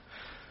brother.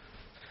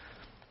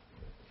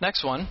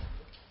 Next one,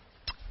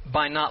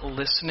 by not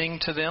listening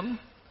to them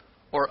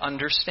or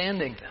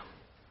understanding them.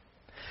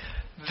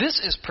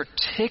 This is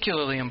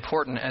particularly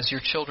important as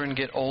your children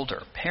get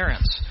older.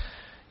 Parents,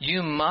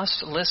 You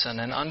must listen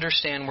and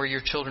understand where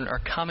your children are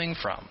coming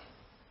from.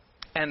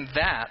 And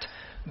that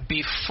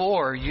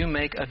before you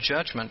make a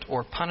judgment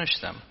or punish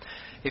them.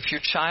 If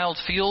your child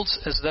feels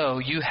as though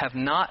you have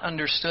not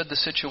understood the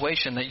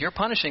situation that you're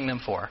punishing them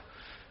for,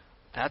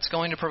 that's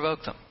going to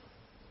provoke them.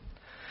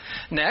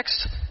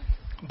 Next,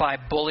 by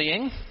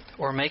bullying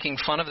or making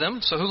fun of them.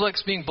 So who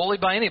likes being bullied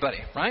by anybody,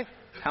 right?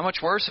 How much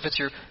worse if it's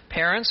your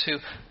parents who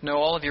know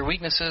all of your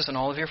weaknesses and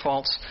all of your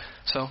faults.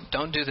 So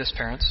don't do this,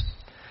 parents.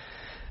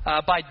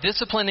 By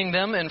disciplining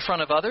them in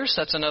front of others,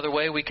 that's another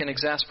way we can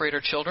exasperate our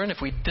children, if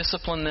we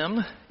discipline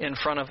them in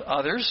front of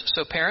others.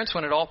 So parents,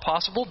 when at all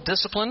possible,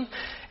 discipline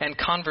and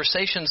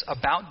conversations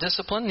about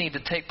discipline need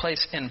to take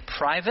place in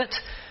private.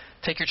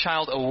 Take your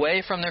child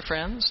away from their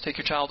friends. Take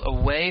your child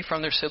away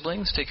from their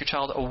siblings. Take your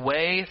child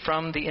away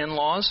from the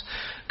in-laws.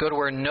 Go to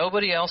where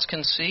nobody else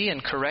can see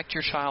and correct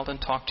your child and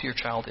talk to your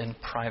child in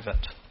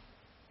private.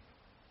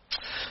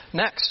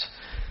 Next,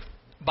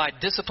 by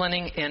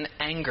disciplining in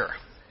anger.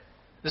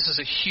 This is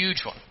a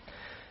huge one.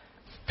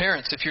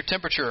 Parents, if your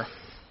temperature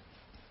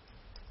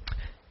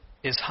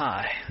is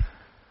high,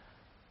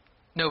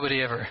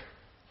 nobody ever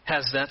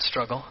has that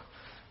struggle,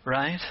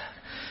 right?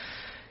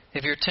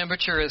 If your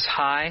temperature is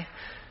high,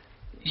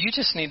 you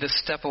just need to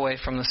step away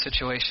from the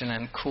situation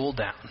and cool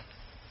down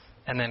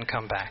and then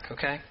come back,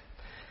 okay?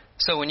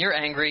 So when you're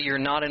angry, you're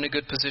not in a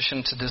good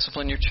position to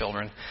discipline your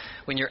children.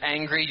 When you're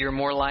angry, you're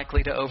more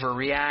likely to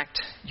overreact.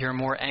 You're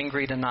more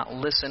angry to not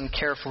listen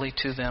carefully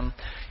to them.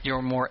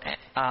 You're more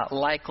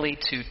likely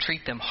to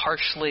treat them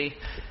harshly.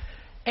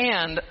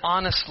 And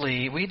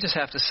honestly, we just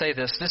have to say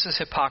this is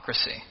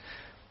hypocrisy.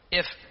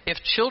 If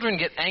children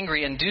get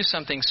angry and do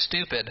something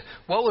stupid,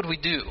 what would we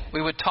do?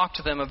 We would talk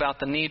to them about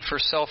the need for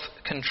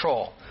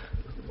self-control.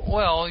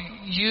 Well,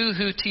 you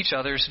who teach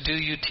others, do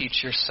you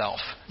teach yourself?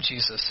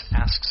 Jesus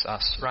asks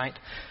us, right?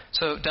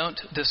 So don't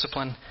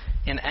discipline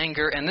in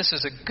anger. And this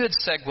is a good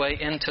segue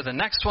into the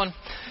next one.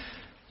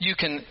 You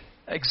can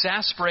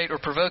exasperate or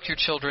provoke your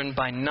children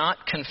by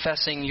not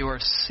confessing your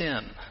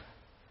sin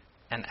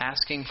and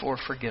asking for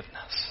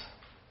forgiveness.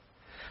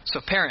 So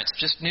parents,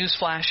 just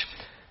newsflash,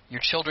 your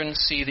children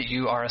see that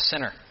you are a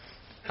sinner.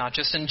 Not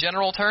just in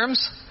general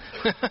terms.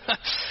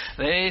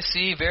 They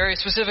see very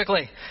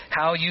specifically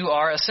how you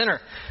are a sinner.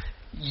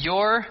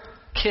 Your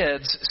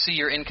kids see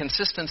your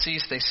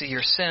inconsistencies. They see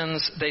your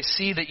sins. They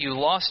see that you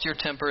lost your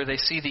temper. They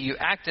see that you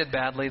acted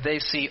badly. They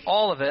see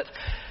all of it.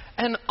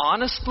 And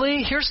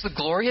honestly, here's the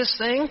glorious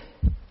thing.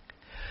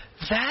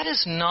 That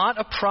is not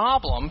a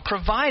problem,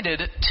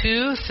 provided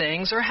two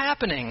things are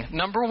happening.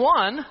 Number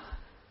one,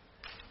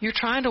 you're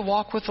trying to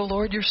walk with the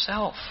Lord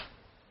yourself.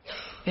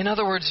 In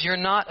other words, you're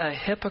not a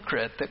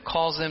hypocrite that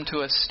calls them to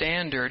a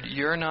standard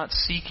you're not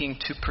seeking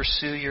to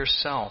pursue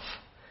yourself.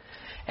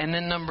 And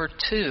then number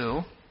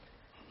two,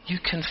 you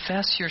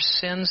confess your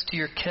sins to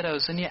your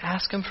kiddos and you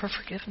ask them for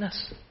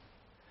forgiveness.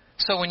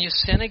 So when you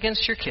sin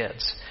against your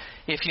kids,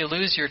 if you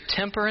lose your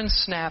temper and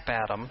snap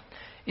at them,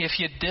 if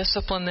you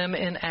discipline them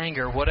in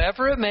anger,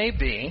 whatever it may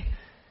be,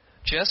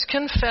 just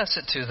confess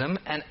it to them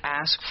and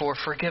ask for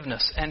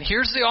forgiveness. And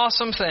here's the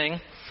awesome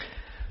thing.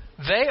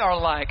 They are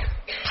like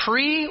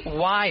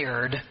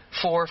pre-wired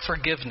for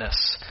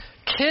forgiveness.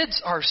 Kids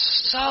are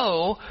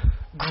so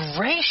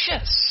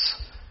gracious.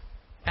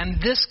 And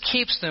this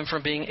keeps them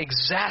from being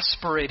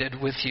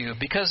exasperated with you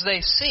because they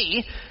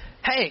see,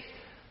 hey,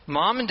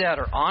 mom and dad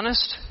are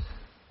honest,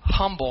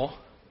 humble,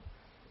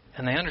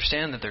 and they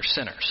understand that they're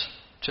sinners,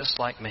 just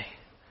like me.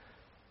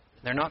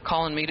 They're not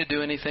calling me to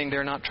do anything.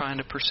 They're not trying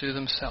to pursue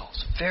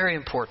themselves. Very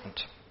important.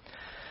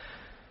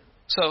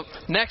 So,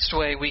 next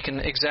way we can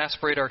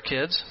exasperate our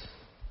kids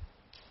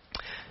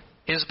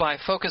is by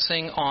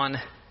focusing on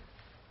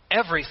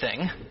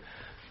everything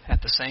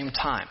at the same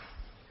time.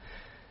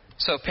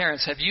 So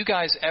parents, have you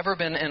guys ever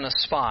been in a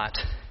spot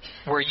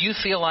where you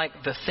feel like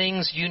the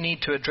things you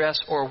need to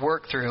address or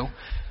work through,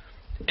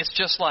 it's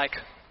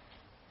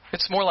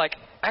more like,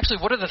 actually,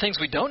 what are the things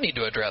we don't need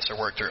to address or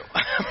work through?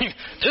 I mean,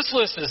 this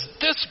list is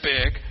this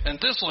big, and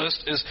this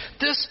list is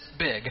this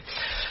big.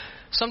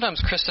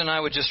 Sometimes Krista and I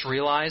would just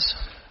realize,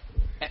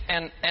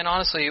 and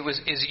honestly,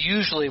 is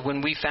usually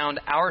when we found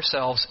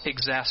ourselves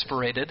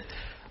exasperated.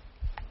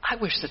 I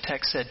wish the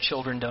text said,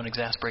 children, don't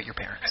exasperate your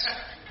parents.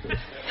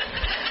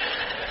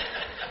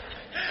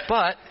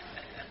 But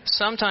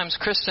sometimes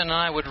Krista and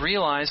I would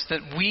realize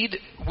that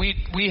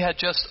we had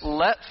just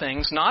let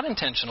things, not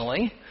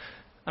intentionally.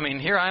 I mean,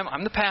 here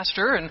I'm the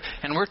pastor, and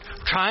we're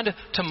trying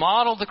to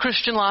model the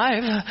Christian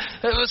life.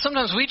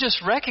 Sometimes we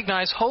just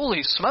recognize,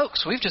 holy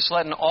smokes, we've just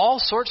letting all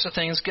sorts of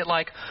things get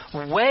like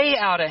way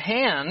out of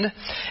hand.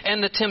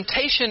 And the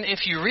temptation,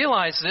 if you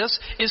realize this,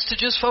 is to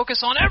just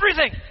focus on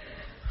everything.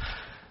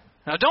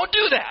 Now, don't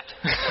do that.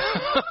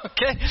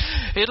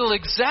 Okay? It'll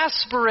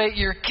exasperate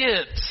your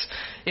kids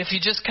if you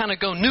just kind of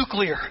go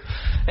nuclear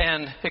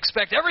and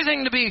expect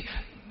everything to be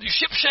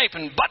ship-shape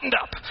and buttoned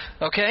up.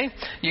 Okay?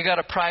 You got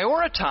to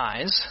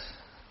prioritize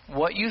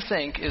what you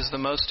think is the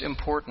most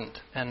important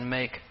and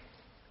make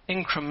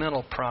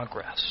incremental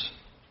progress.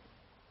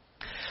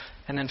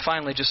 And then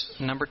finally, just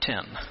number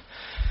 10.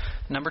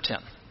 Number 10.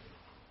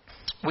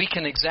 We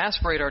can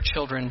exasperate our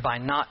children by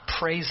not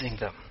praising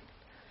them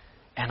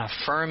and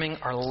affirming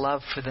our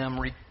love for them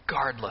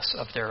regardless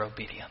of their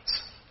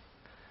obedience.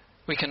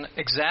 We can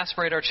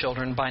exasperate our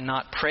children by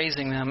not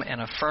praising them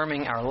and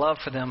affirming our love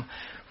for them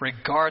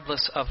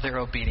regardless of their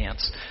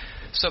obedience.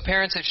 So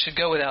parents, it should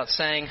go without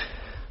saying,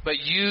 but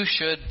you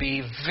should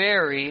be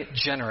very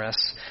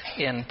generous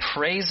in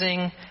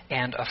praising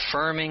and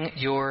affirming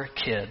your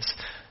kids.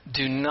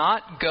 Do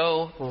not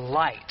go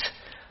light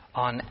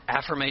on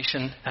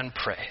affirmation and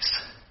praise.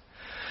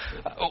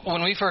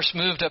 When we first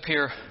moved up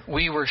here,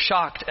 we were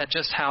shocked at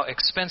just how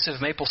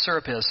expensive maple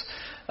syrup is.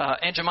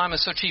 Aunt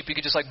Jemima's so cheap you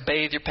could just like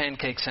bathe your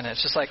pancakes in it.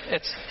 It's just like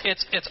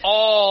it's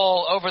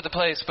all over the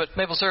place. But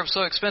maple syrup's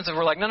so expensive.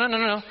 We're like,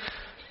 no.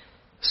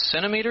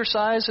 Centimeter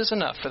size is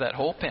enough for that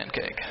whole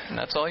pancake, and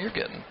that's all you're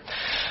getting.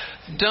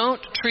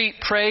 Don't treat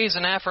praise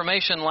and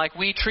affirmation like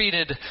we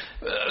treated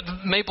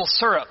maple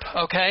syrup.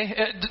 Okay,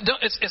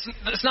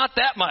 it's not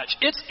that much.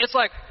 It's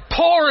like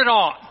pour it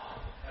on.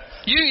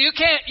 You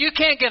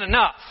can't get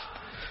enough.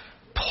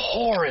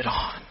 Pour it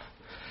on.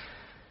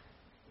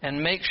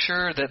 And make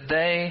sure that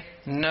they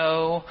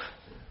know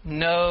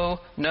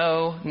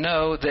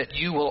that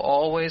you will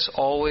always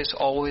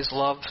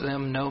love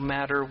them no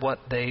matter what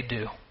they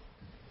do.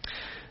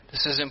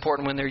 This is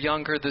important when they're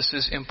younger. This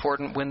is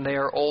important when they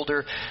are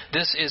older.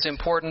 This is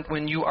important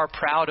when you are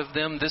proud of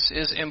them. This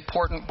is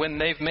important when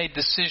they've made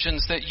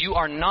decisions that you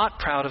are not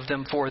proud of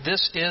them for.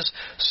 This is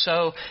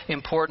so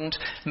important.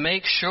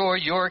 Make sure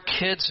your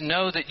kids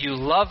know that you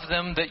love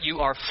them, that you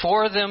are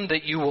for them,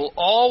 that you will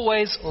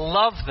always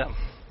love them.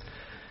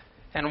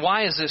 And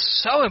why is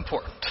this so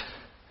important?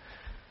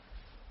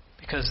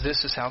 Because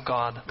this is how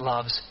God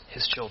loves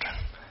His children.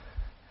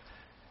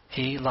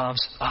 He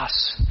loves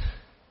us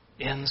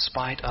in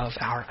spite of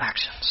our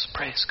actions.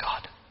 Praise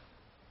God.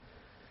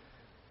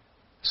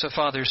 So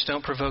fathers,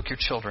 don't provoke your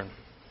children.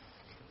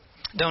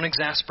 Don't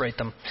exasperate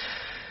them.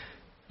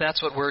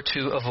 That's what we're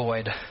to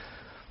avoid.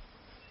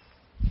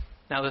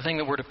 Now the thing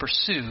that we're to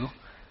pursue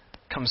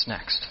comes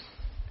next.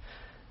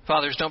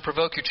 Fathers, don't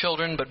provoke your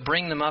children, but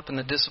bring them up in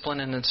the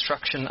discipline and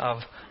instruction of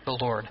the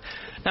Lord.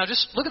 Now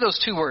just look at those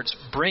two words,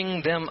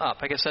 bring them up.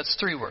 I guess that's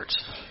three words.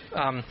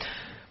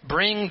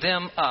 Bring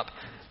them up.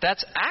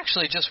 That's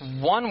actually just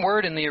one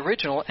word in the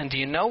original, and do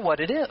you know what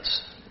it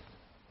is?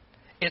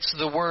 It's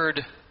the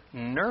word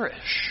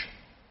nourish.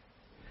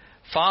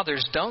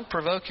 Fathers, don't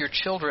provoke your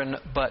children,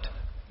 but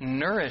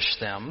nourish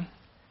them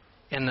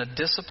in the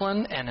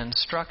discipline and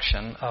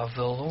instruction of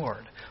the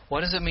Lord.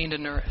 What does it mean to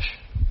nourish?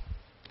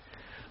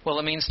 Well,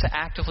 it means to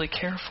actively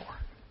care for,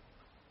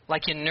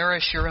 like you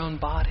nourish your own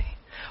body.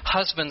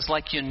 Husbands,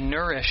 like you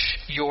nourish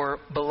your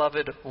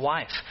beloved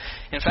wife.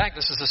 In fact,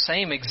 this is the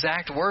same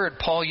exact word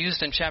Paul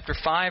used in chapter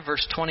 5,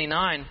 verse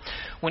 29,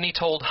 when he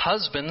told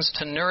husbands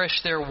to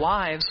nourish their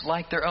wives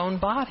like their own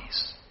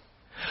bodies.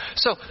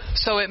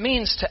 So it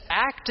means to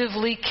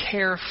actively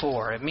care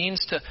for. It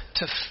means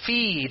to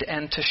feed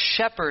and to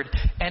shepherd.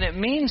 And it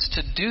means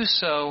to do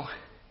so,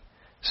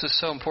 this is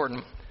so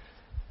important,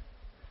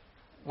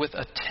 with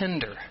a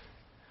tender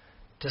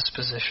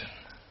disposition.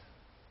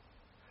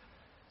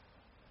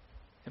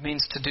 It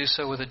means to do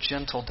so with a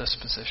gentle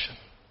disposition.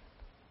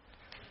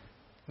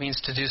 It means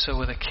to do so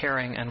with a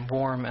caring and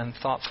warm and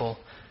thoughtful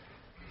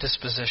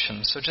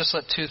disposition. So just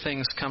let two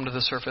things come to the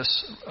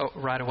surface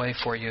right away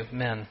for you,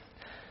 men.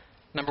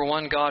 Number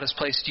one, God has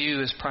placed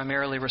you as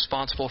primarily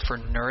responsible for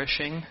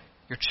nourishing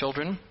your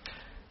children.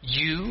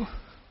 You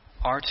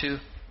are to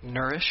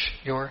nourish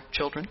your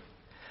children.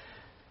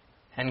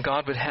 And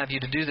God would have you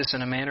to do this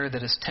in a manner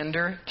that is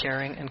tender,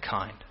 caring, and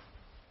kind.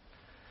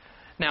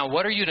 Now,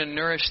 what are you to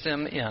nourish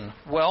them in?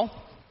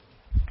 Well,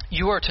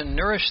 you are to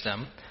nourish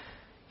them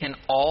in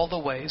all the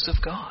ways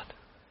of God.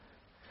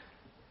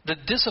 The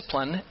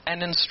discipline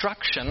and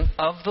instruction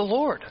of the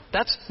Lord.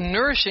 That's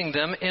nourishing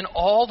them in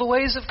all the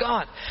ways of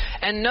God.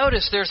 And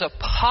notice there's a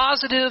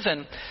positive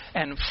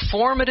and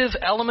formative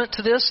element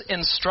to this.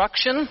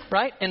 Instruction,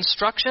 right?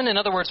 Instruction, in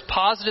other words,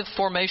 positive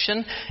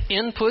formation,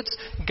 inputs,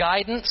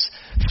 guidance,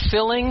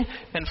 filling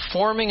and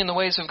forming in the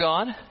ways of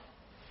God.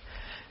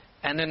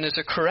 And then there's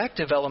a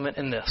corrective element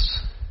in this.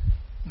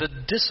 The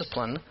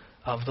discipline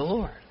of the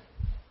Lord.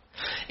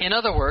 In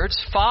other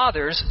words,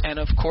 fathers, and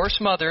of course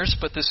mothers,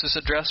 but this is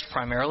addressed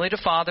primarily to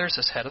fathers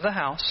as head of the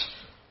house.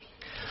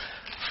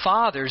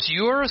 Fathers,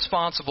 you are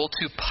responsible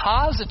to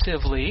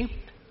positively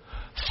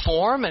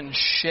form and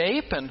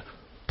shape and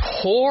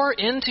pour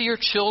into your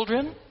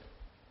children.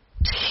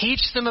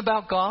 Teach them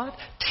about God.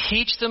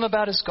 Teach them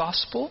about His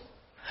gospel.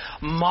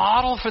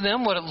 Model for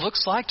them what it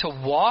looks like to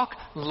walk,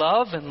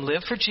 love, and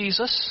live for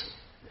Jesus.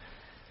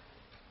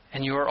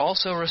 And you are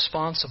also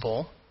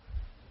responsible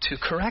to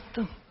correct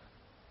them.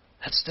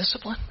 That's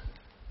discipline.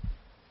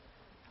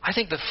 I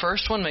think the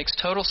first one makes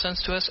total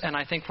sense to us, and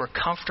I think we're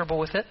comfortable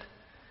with it.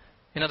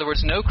 In other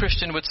words, no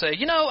Christian would say,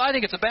 I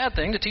think it's a bad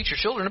thing to teach your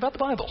children about the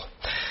Bible.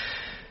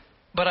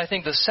 But I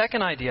think the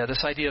second idea,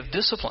 this idea of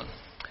discipline,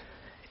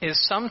 is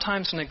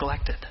sometimes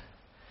neglected.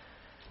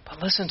 But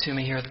listen to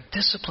me here. The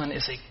discipline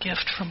is a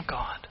gift from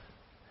God.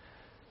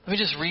 Let me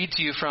just read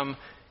to you from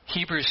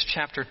Hebrews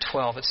chapter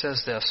 12, it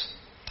says this: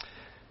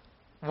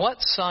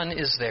 "What son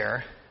is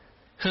there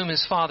whom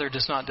his father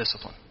does not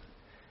discipline?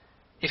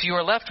 If you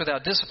are left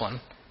without discipline,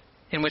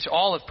 in which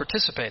all have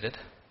participated,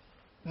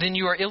 then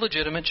you are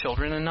illegitimate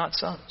children and not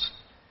sons.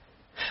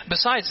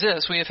 Besides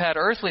this, we have had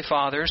earthly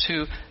fathers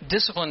who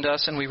disciplined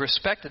us and we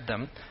respected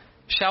them.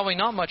 Shall we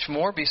not much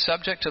more be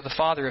subject to the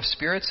Father of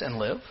spirits and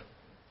live?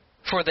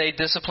 For they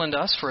disciplined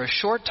us for a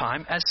short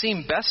time, as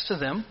seemed best to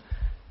them,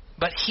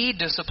 but He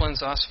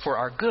disciplines us for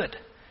our good,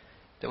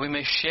 that we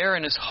may share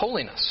in His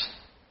holiness.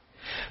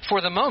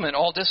 For the moment,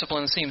 all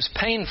discipline seems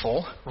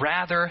painful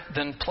rather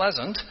than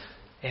pleasant."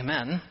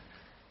 Amen.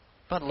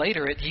 "But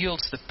later it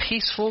yields the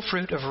peaceful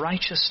fruit of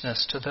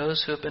righteousness to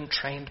those who have been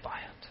trained by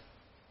it."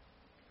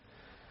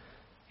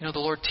 You know, the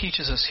Lord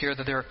teaches us here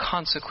that there are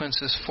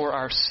consequences for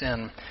our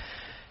sin.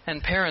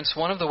 And parents,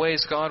 one of the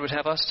ways God would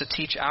have us to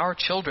teach our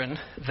children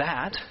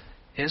that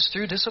is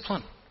through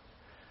discipline.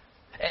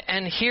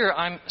 And here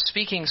I'm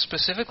speaking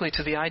specifically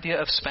to the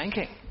idea of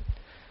spanking.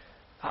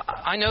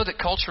 I know that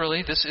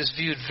culturally this is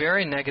viewed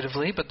very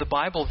negatively, but the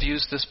Bible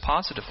views this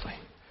positively.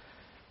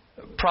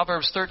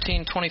 Proverbs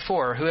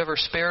 13:24, "Whoever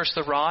spares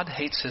the rod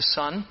hates his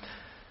son,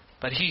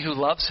 but he who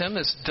loves him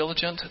is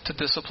diligent to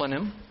discipline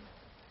him."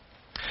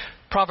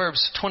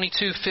 Proverbs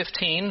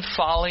 22:15,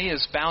 "Folly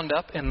is bound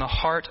up in the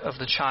heart of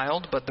the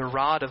child, but the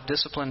rod of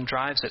discipline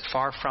drives it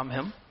far from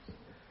him."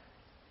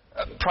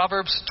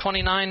 Proverbs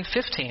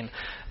 29:15,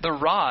 "The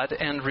rod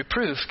and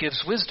reproof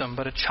gives wisdom,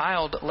 but a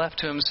child left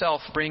to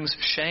himself brings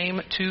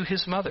shame to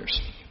his mother."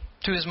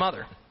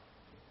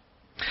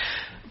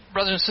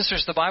 Brothers and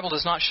sisters, the Bible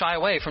does not shy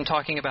away from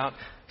talking about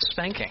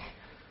spanking.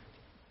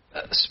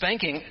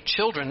 Spanking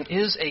children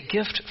is a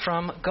gift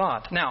from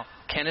God. Now,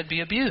 can it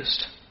be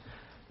abused?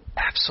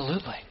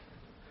 Absolutely.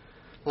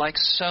 Like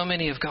so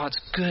many of God's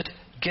good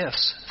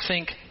gifts,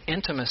 think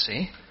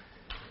intimacy,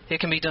 it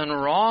can be done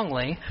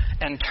wrongly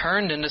and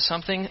turned into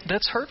something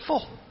that's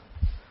hurtful.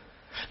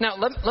 Now,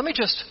 let me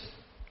just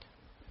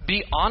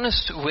be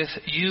honest with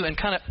you and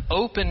kind of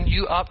open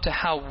you up to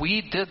how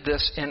we did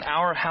this in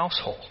our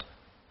household.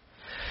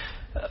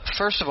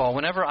 First of all,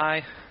 whenever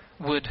I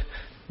would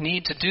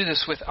need to do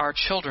this with our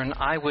children,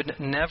 I would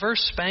never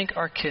spank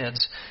our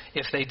kids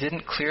if they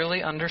didn't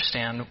clearly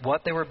understand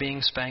what they were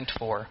being spanked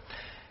for,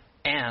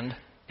 and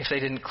if they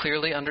didn't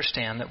clearly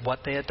understand that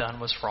what they had done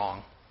was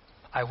wrong.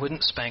 I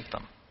wouldn't spank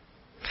them.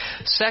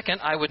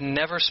 Second, I would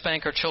never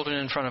spank our children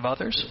in front of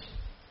others.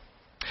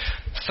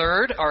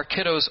 Third, our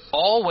kiddos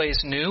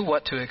always knew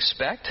what to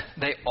expect.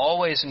 They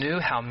always knew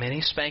how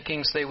many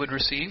spankings they would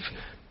receive,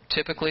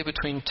 typically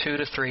between 2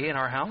 to 3 in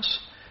our house.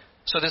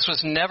 So this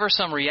was never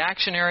some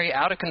reactionary,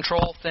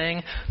 out-of-control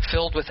thing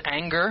filled with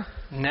anger.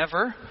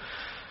 Never.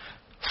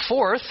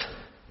 Fourth,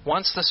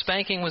 once the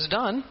spanking was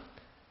done,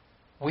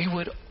 we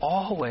would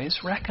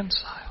always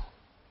reconcile.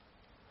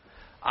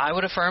 I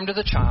would affirm to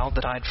the child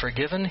that I'd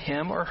forgiven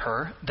him or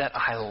her, that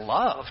I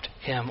loved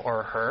him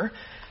or her,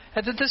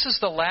 and that this is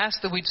the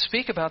last that we'd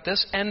speak about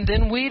this, and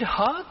then we'd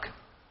hug.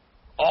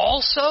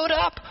 All sewed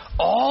up,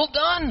 all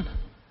done.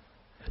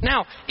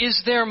 Now,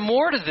 is there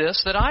more to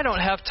this that I don't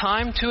have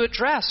time to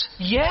address?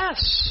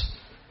 Yes.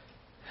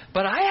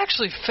 But I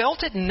actually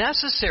felt it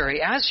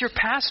necessary as your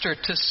pastor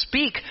to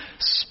speak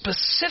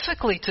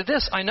specifically to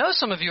this. I know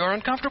some of you are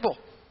uncomfortable.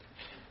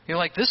 You're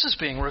like, this is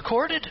being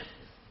recorded.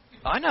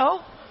 I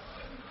know.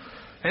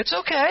 It's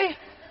okay.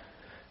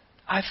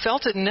 I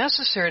felt it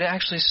necessary to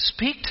actually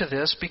speak to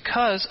this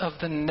because of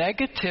the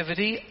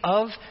negativity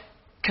of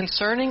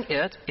concerning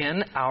it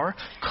in our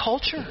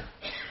culture.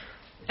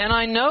 And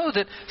I know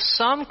that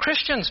some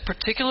Christians,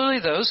 particularly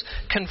those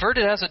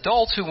converted as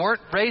adults who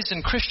weren't raised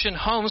in Christian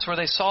homes where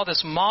they saw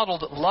this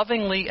modeled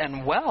lovingly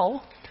and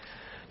well,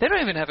 they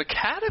don't even have a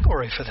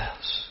category for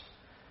this.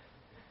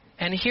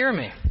 And hear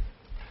me.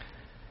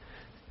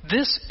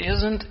 This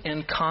isn't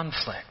in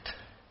conflict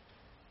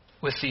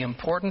with the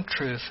important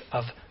truth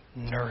of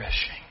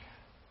nourishing.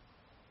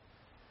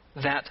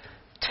 That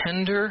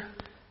tender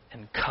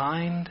and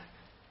kind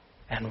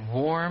and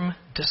warm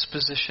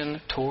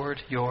disposition toward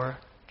your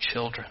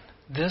children.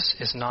 This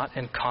is not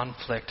in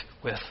conflict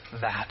with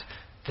that.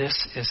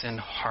 This is in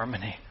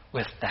harmony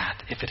with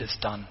that if it is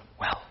done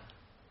well.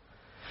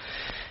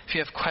 If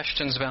you have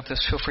questions about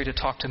this, feel free to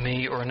talk to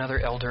me or another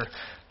elder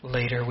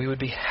later. We would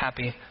be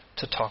happy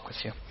to talk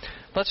with you.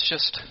 Let's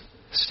just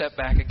step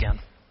back again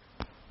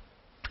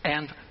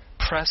and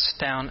press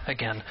down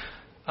again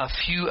a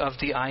few of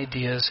the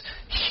ideas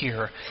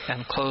here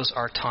and close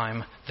our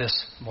time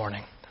this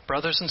morning.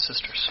 Brothers and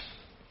sisters,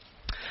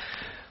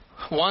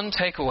 one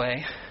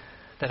takeaway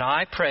that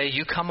I pray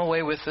you come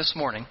away with this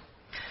morning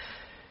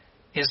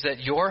is that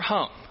your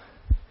home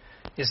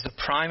is the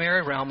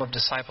primary realm of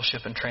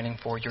discipleship and training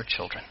for your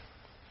children.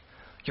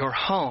 Your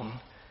home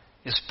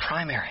is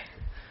primary.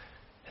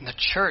 And the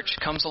church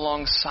comes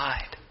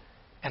alongside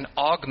and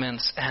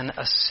augments and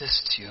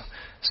assists you.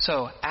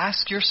 So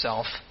ask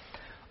yourself,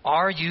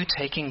 are you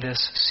taking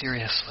this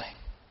seriously?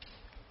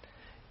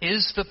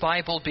 Is the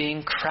Bible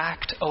being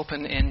cracked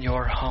open in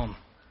your home?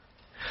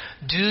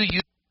 Do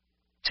you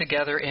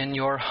together in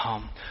your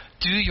home?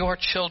 Do your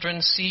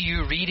children see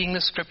you reading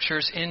the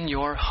Scriptures in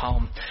your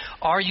home?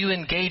 Are you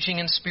engaging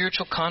in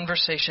spiritual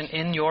conversation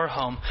in your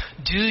home?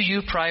 Do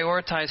you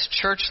prioritize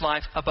church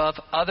life above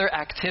other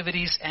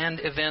activities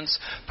and events,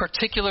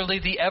 particularly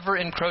the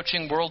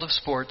ever-encroaching world of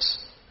sports?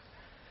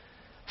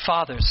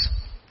 Fathers,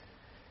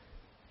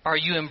 are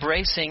you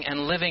embracing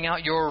and living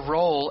out your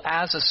role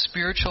as a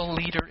spiritual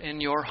leader in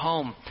your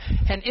home?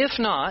 And if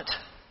not,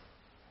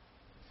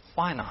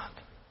 why not?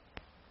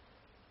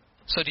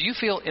 So do you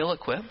feel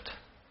ill-equipped?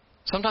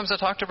 Sometimes I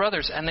talk to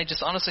brothers and they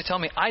just honestly tell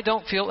me, I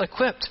don't feel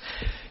equipped.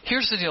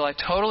 Here's the deal. I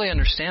totally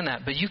understand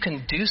that, but you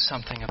can do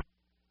something about it.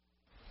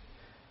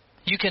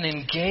 You can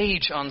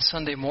engage on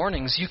Sunday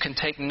mornings. You can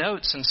take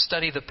notes and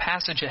study the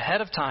passage ahead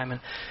of time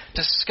and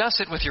discuss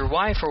it with your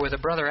wife or with a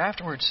brother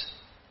afterwards.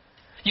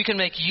 You can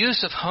make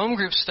use of home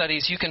group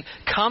studies. You can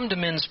come to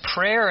men's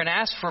prayer and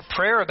ask for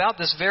prayer about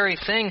this very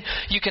thing.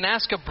 You can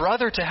ask a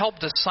brother to help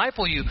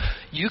disciple you.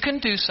 You can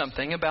do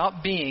something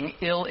about being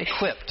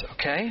ill-equipped,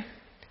 okay?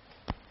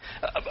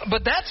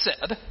 But that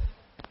said,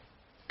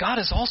 God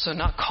is also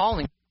not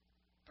calling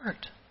you.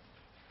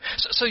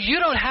 So you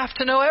don't have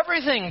to know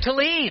everything to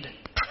lead.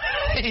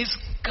 Praise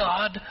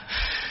God.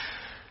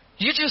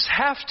 You just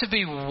have to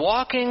be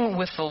walking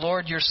with the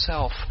Lord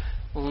yourself,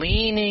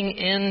 leaning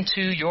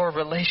into your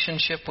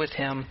relationship with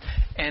Him,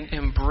 and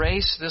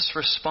embrace this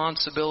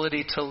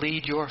responsibility to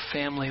lead your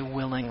family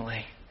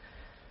willingly.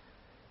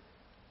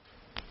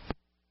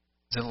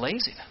 Is it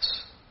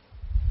laziness?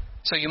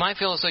 So you might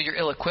feel as though you're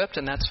ill-equipped,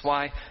 and that's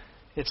why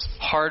it's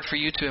hard for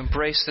you to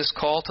embrace this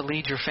call to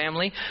lead your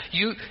family.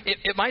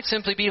 It might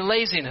simply be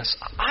laziness.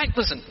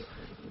 Listen,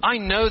 I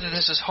know that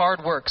this is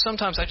hard work.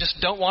 Sometimes I just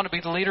don't want to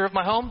be the leader of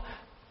my home.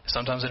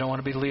 Sometimes I don't want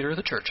to be the leader of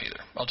the church either.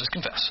 I'll just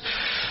confess.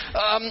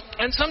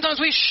 And sometimes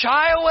we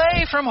shy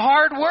away from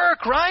hard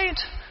work, right?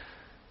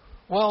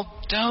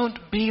 Well, don't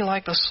be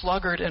like the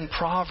sluggard in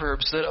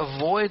Proverbs that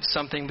avoids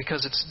something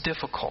because it's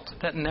difficult.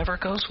 That never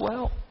goes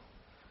well.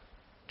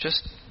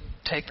 Just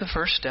take the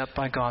first step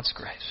by God's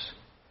grace.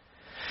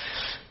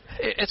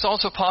 It's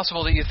also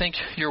possible that you think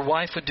your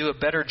wife would do a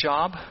better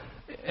job.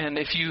 And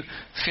if you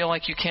feel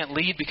like you can't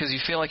lead because you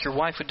feel like your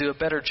wife would do a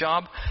better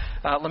job,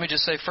 let me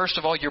just say, first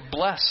of all, you're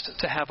blessed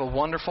to have a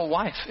wonderful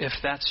wife if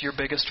that's your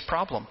biggest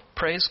problem.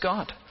 Praise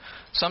God.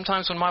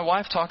 Sometimes when my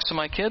wife talks to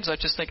my kids, I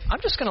just think, I'm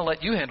just going to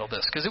let you handle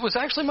this because it was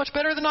actually much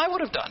better than I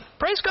would have done.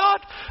 Praise God.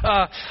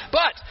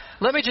 But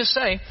let me just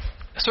say,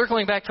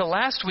 circling back to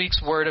last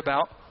week's word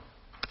about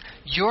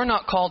you're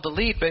not called to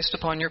lead based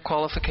upon your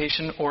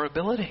qualification or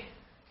ability.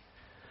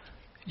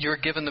 You're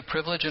given the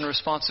privilege and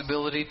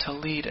responsibility to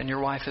lead, and your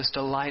wife is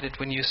delighted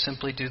when you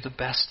simply do the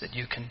best that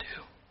you can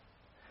do.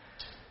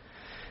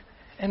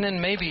 And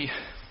then maybe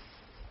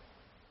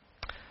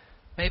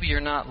you're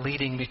not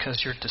leading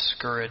because you're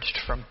discouraged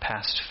from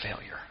past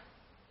failure.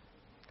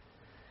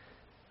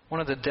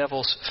 One of the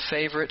devil's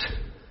favorite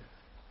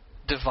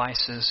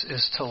devices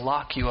is to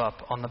lock you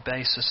up on the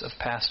basis of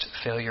past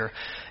failure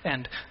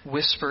and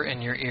whisper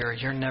in your ear,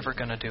 you're never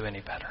going to do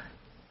any better.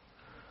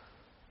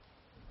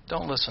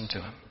 Don't listen to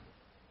him.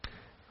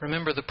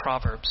 Remember the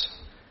Proverbs.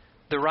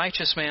 The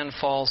righteous man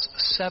falls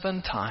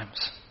 7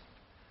 times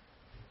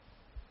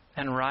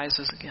and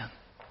rises again.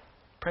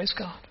 Praise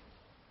God.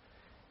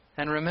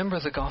 And remember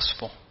the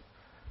gospel.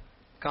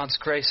 God's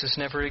grace is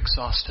never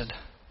exhausted.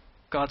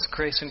 God's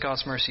grace and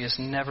God's mercy is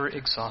never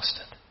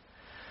exhausted.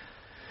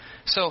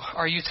 So,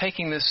 are you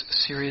taking this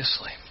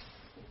seriously?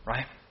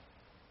 Right?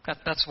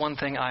 That's one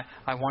thing I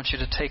want you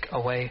to take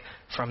away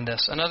from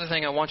this. Another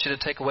thing I want you to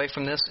take away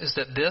from this is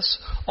that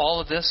all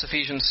of this,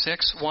 Ephesians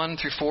 6, 1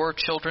 through 4,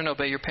 children,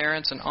 obey your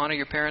parents and honor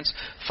your parents.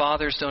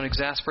 Fathers, don't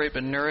exasperate,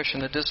 but nourish in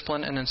the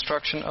discipline and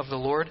instruction of the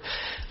Lord.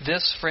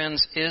 This,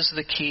 friends, is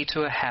the key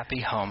to a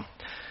happy home.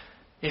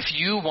 If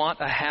you want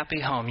a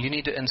happy home, you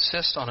need to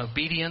insist on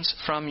obedience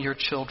from your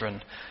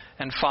children.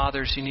 And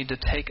fathers, you need to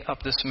take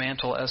up this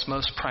mantle as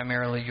most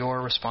primarily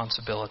your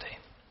responsibility.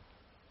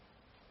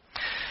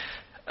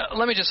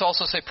 Let me just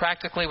also say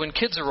practically, when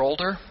kids are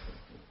older,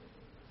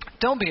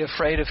 don't be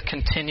afraid of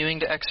continuing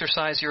to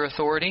exercise your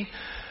authority.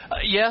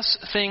 Yes,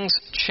 things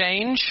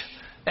change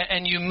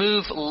and you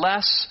move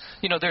less.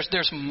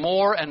 There's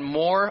more and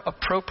more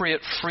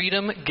appropriate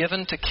freedom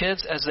given to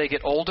kids as they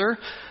get older.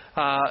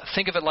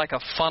 Think of it like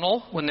a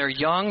funnel. When they're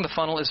young, the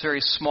funnel is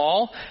very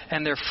small,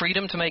 and their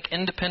freedom to make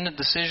independent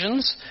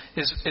decisions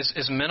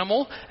is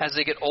minimal. As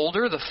they get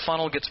older, the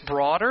funnel gets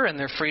broader, and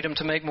their freedom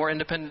to make more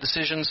independent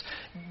decisions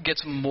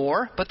gets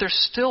more. But they're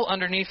still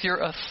underneath your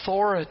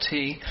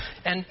authority.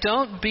 And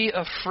don't be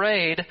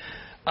afraid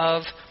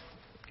of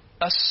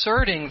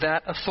asserting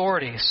that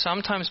authority.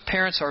 Sometimes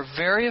parents are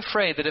very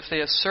afraid that if they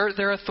assert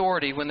their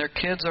authority when their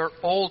kids are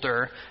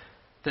older,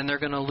 then they're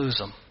going to lose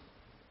them.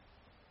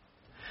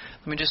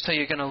 Let me just tell you,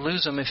 you're going to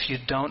lose them if you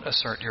don't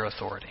assert your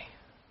authority.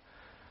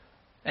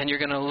 And you're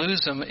going to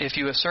lose them if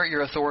you assert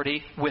your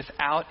authority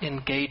without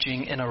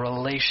engaging in a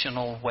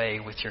relational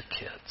way with your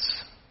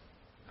kids.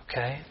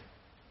 Okay?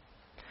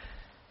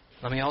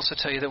 Let me also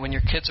tell you that when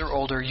your kids are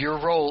older, your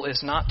role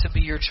is not to be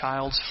your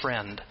child's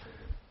friend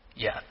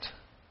yet.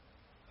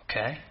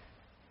 Okay?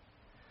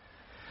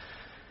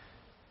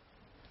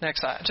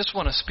 Next, I just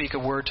want to speak a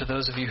word to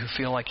those of you who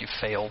feel like you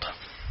failed.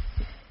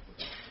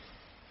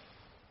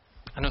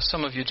 I know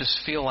some of you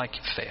just feel like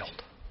you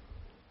failed.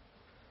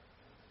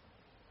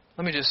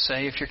 Let me just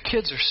say, if your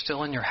kids are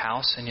still in your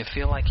house and you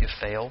feel like you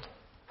failed,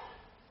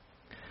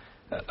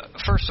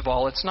 first of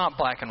all, it's not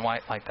black and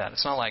white like that.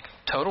 It's not like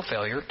total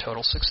failure,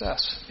 total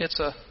success. It's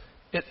a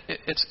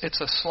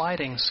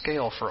sliding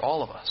scale for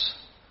all of us.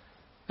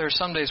 There are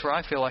some days where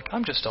I feel like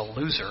I'm just a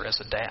loser as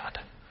a dad.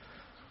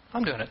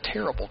 I'm doing a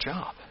terrible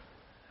job.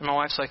 And my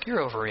wife's like, you're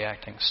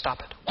overreacting. Stop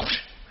it.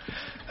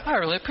 I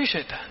really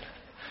appreciate that.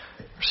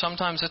 Or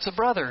sometimes it's a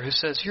brother who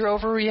says, you're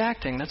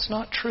overreacting. That's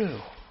not true.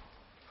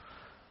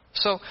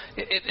 So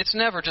it's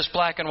never just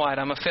black and white.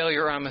 I'm a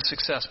failure or I'm a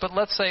success. But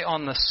let's say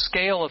on the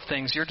scale of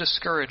things, you're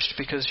discouraged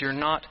because you're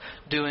not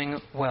doing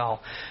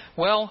well.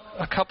 Well,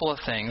 a couple of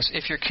things.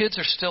 If your kids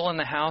are still in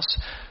the house,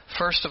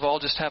 first of all,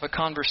 just have a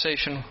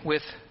conversation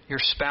with your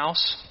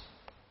spouse.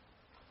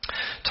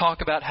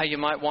 Talk about how you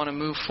might want to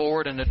move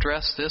forward and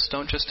address this.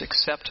 Don't just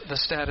accept the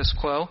status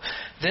quo.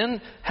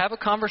 Then have a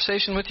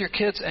conversation with your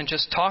kids and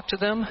just talk to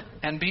them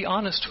and be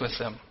honest with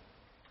them.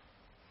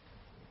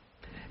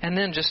 And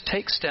then just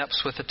take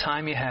steps with the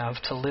time you have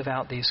to live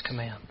out these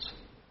commands.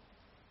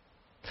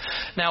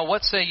 Now,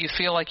 let's say you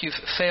feel like you've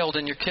failed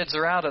and your kids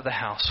are out of the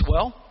house.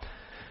 Well,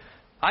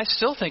 I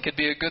still think it'd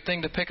be a good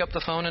thing to pick up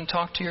the phone and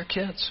talk to your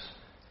kids.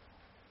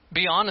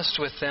 Be honest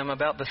with them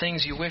about the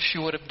things you wish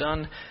you would have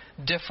done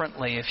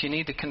differently. If you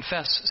need to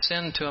confess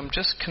sin to them,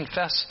 just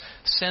confess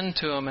sin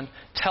to them and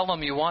tell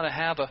them you want to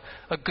have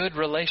a good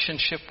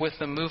relationship with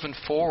them moving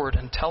forward,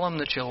 and tell them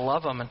that you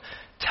love them, and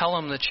tell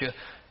them that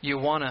you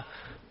want to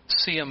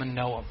see them and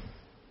know them.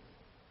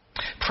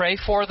 Pray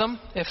for them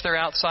if they're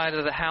outside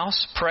of the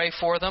house. Pray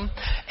for them.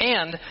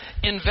 And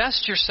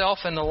invest yourself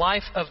in the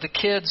life of the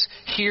kids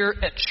here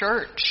at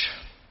church.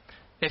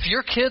 If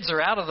your kids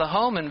are out of the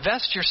home,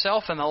 invest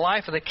yourself in the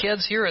life of the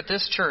kids here at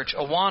this church,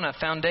 Awana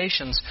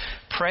Foundations.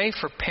 Pray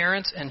for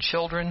parents and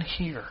children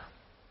here.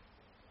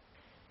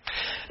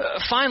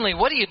 Finally,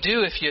 what do you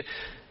do if you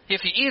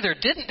either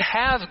didn't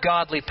have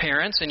godly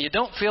parents and you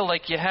don't feel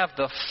like you have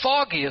the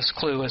foggiest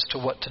clue as to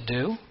what to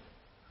do?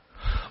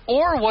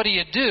 Or what do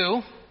you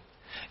do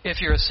if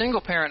you're a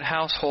single-parent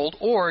household,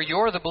 or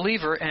you're the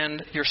believer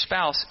and your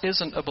spouse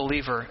isn't a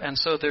believer, and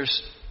so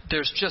there's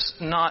just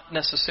not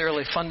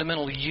necessarily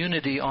fundamental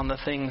unity on the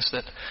things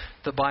that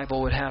the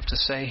Bible would have to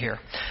say here?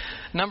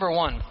 Number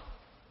one,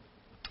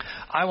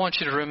 I want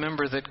you to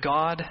remember that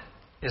God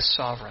is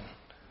sovereign.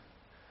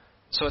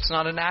 So it's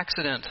not an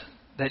accident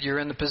that you're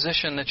in the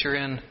position that you're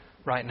in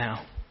right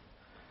now.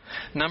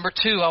 Number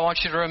two, I want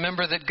you to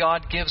remember that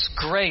God gives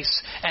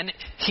grace, and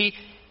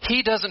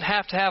He doesn't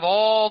have to have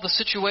all the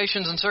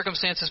situations and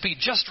circumstances be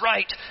just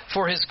right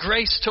for His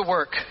grace to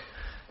work.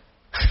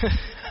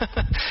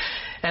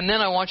 And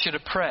then I want you to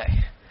pray.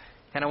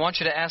 And I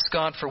want you to ask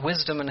God for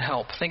wisdom and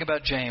help. Think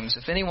about James.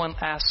 If anyone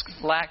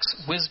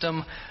lacks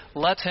wisdom,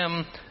 let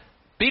him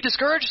be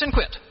discouraged and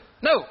quit.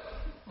 No.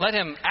 Let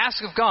him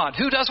ask of God,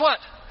 who does what?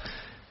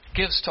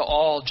 Gives to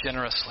all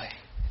generously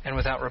and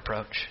without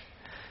reproach.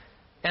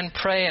 And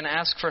pray and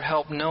ask for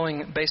help,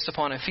 knowing, based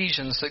upon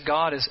Ephesians, that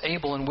God is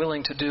able and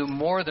willing to do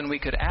more than we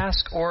could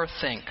ask or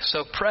think.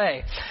 So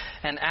pray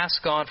and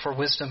ask God for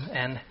wisdom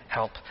and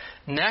help.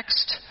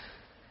 Next,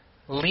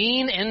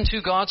 lean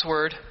into God's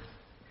Word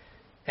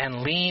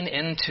and lean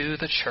into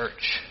the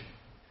church.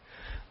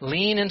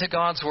 Lean into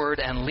God's Word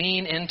and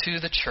lean into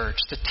the church.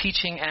 The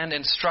teaching and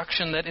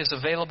instruction that is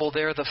available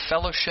there, the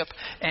fellowship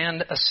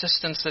and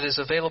assistance that is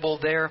available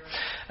there,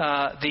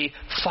 the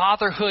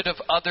fatherhood of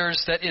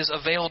others that is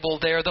available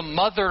there, the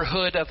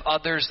motherhood of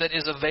others that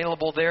is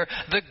available there,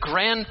 the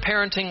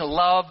grandparenting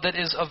love that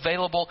is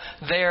available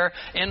there.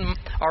 In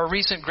our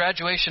recent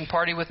graduation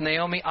party with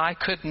Naomi, I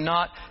could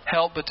not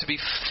help but to be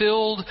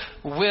filled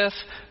with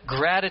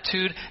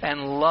gratitude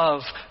and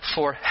love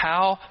for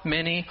how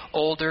many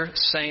older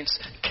saints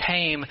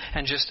came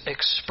and just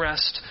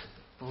expressed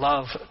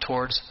love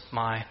towards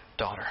my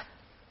daughter.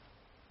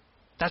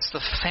 That's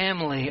the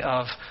family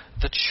of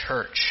the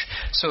church.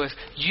 So if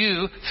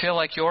you feel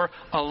like you're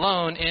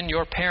alone in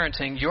your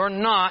parenting, you're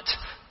not.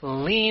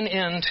 Lean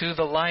into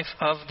the life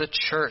of the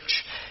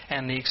church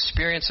and the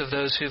experience of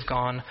those who've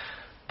gone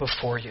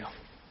before you.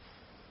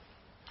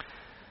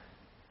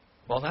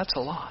 Well, that's a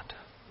lot.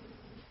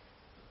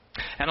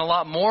 And a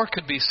lot more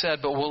could be said,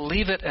 but we'll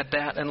leave it at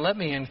that. And let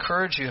me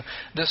encourage you,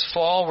 this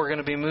fall we're going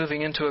to be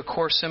moving into a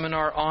core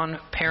seminar on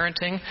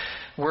parenting,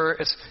 where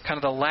it's kind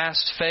of the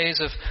last phase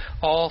of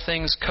all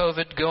things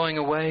COVID going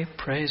away.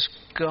 Praise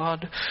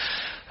God.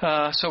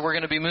 So we're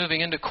going to be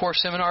moving into core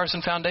seminars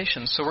and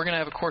foundations. So we're going to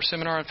have a core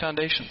seminar on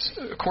foundations,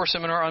 a core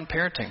seminar on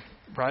parenting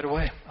right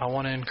away. I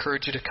want to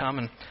encourage you to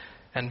come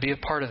and be a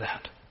part of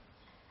that.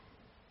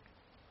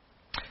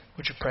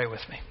 Would you pray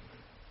with me?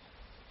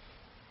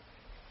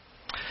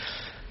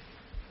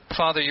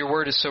 Father, your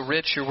word is so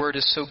rich, your word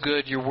is so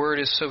good, your word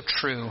is so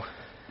true.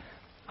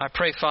 I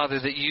pray, Father,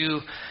 that you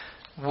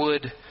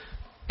would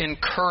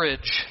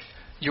encourage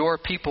your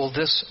people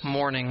this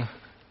morning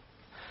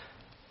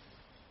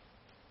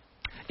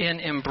in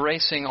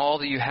embracing all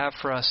that you have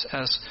for us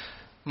as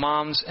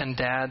moms and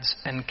dads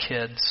and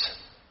kids.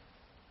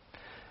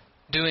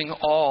 Doing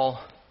all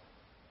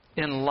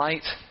in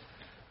light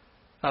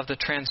of the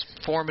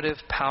transformative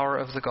power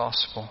of the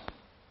gospel.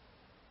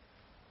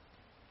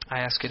 I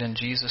ask it in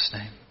Jesus'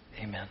 name.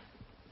 Amen.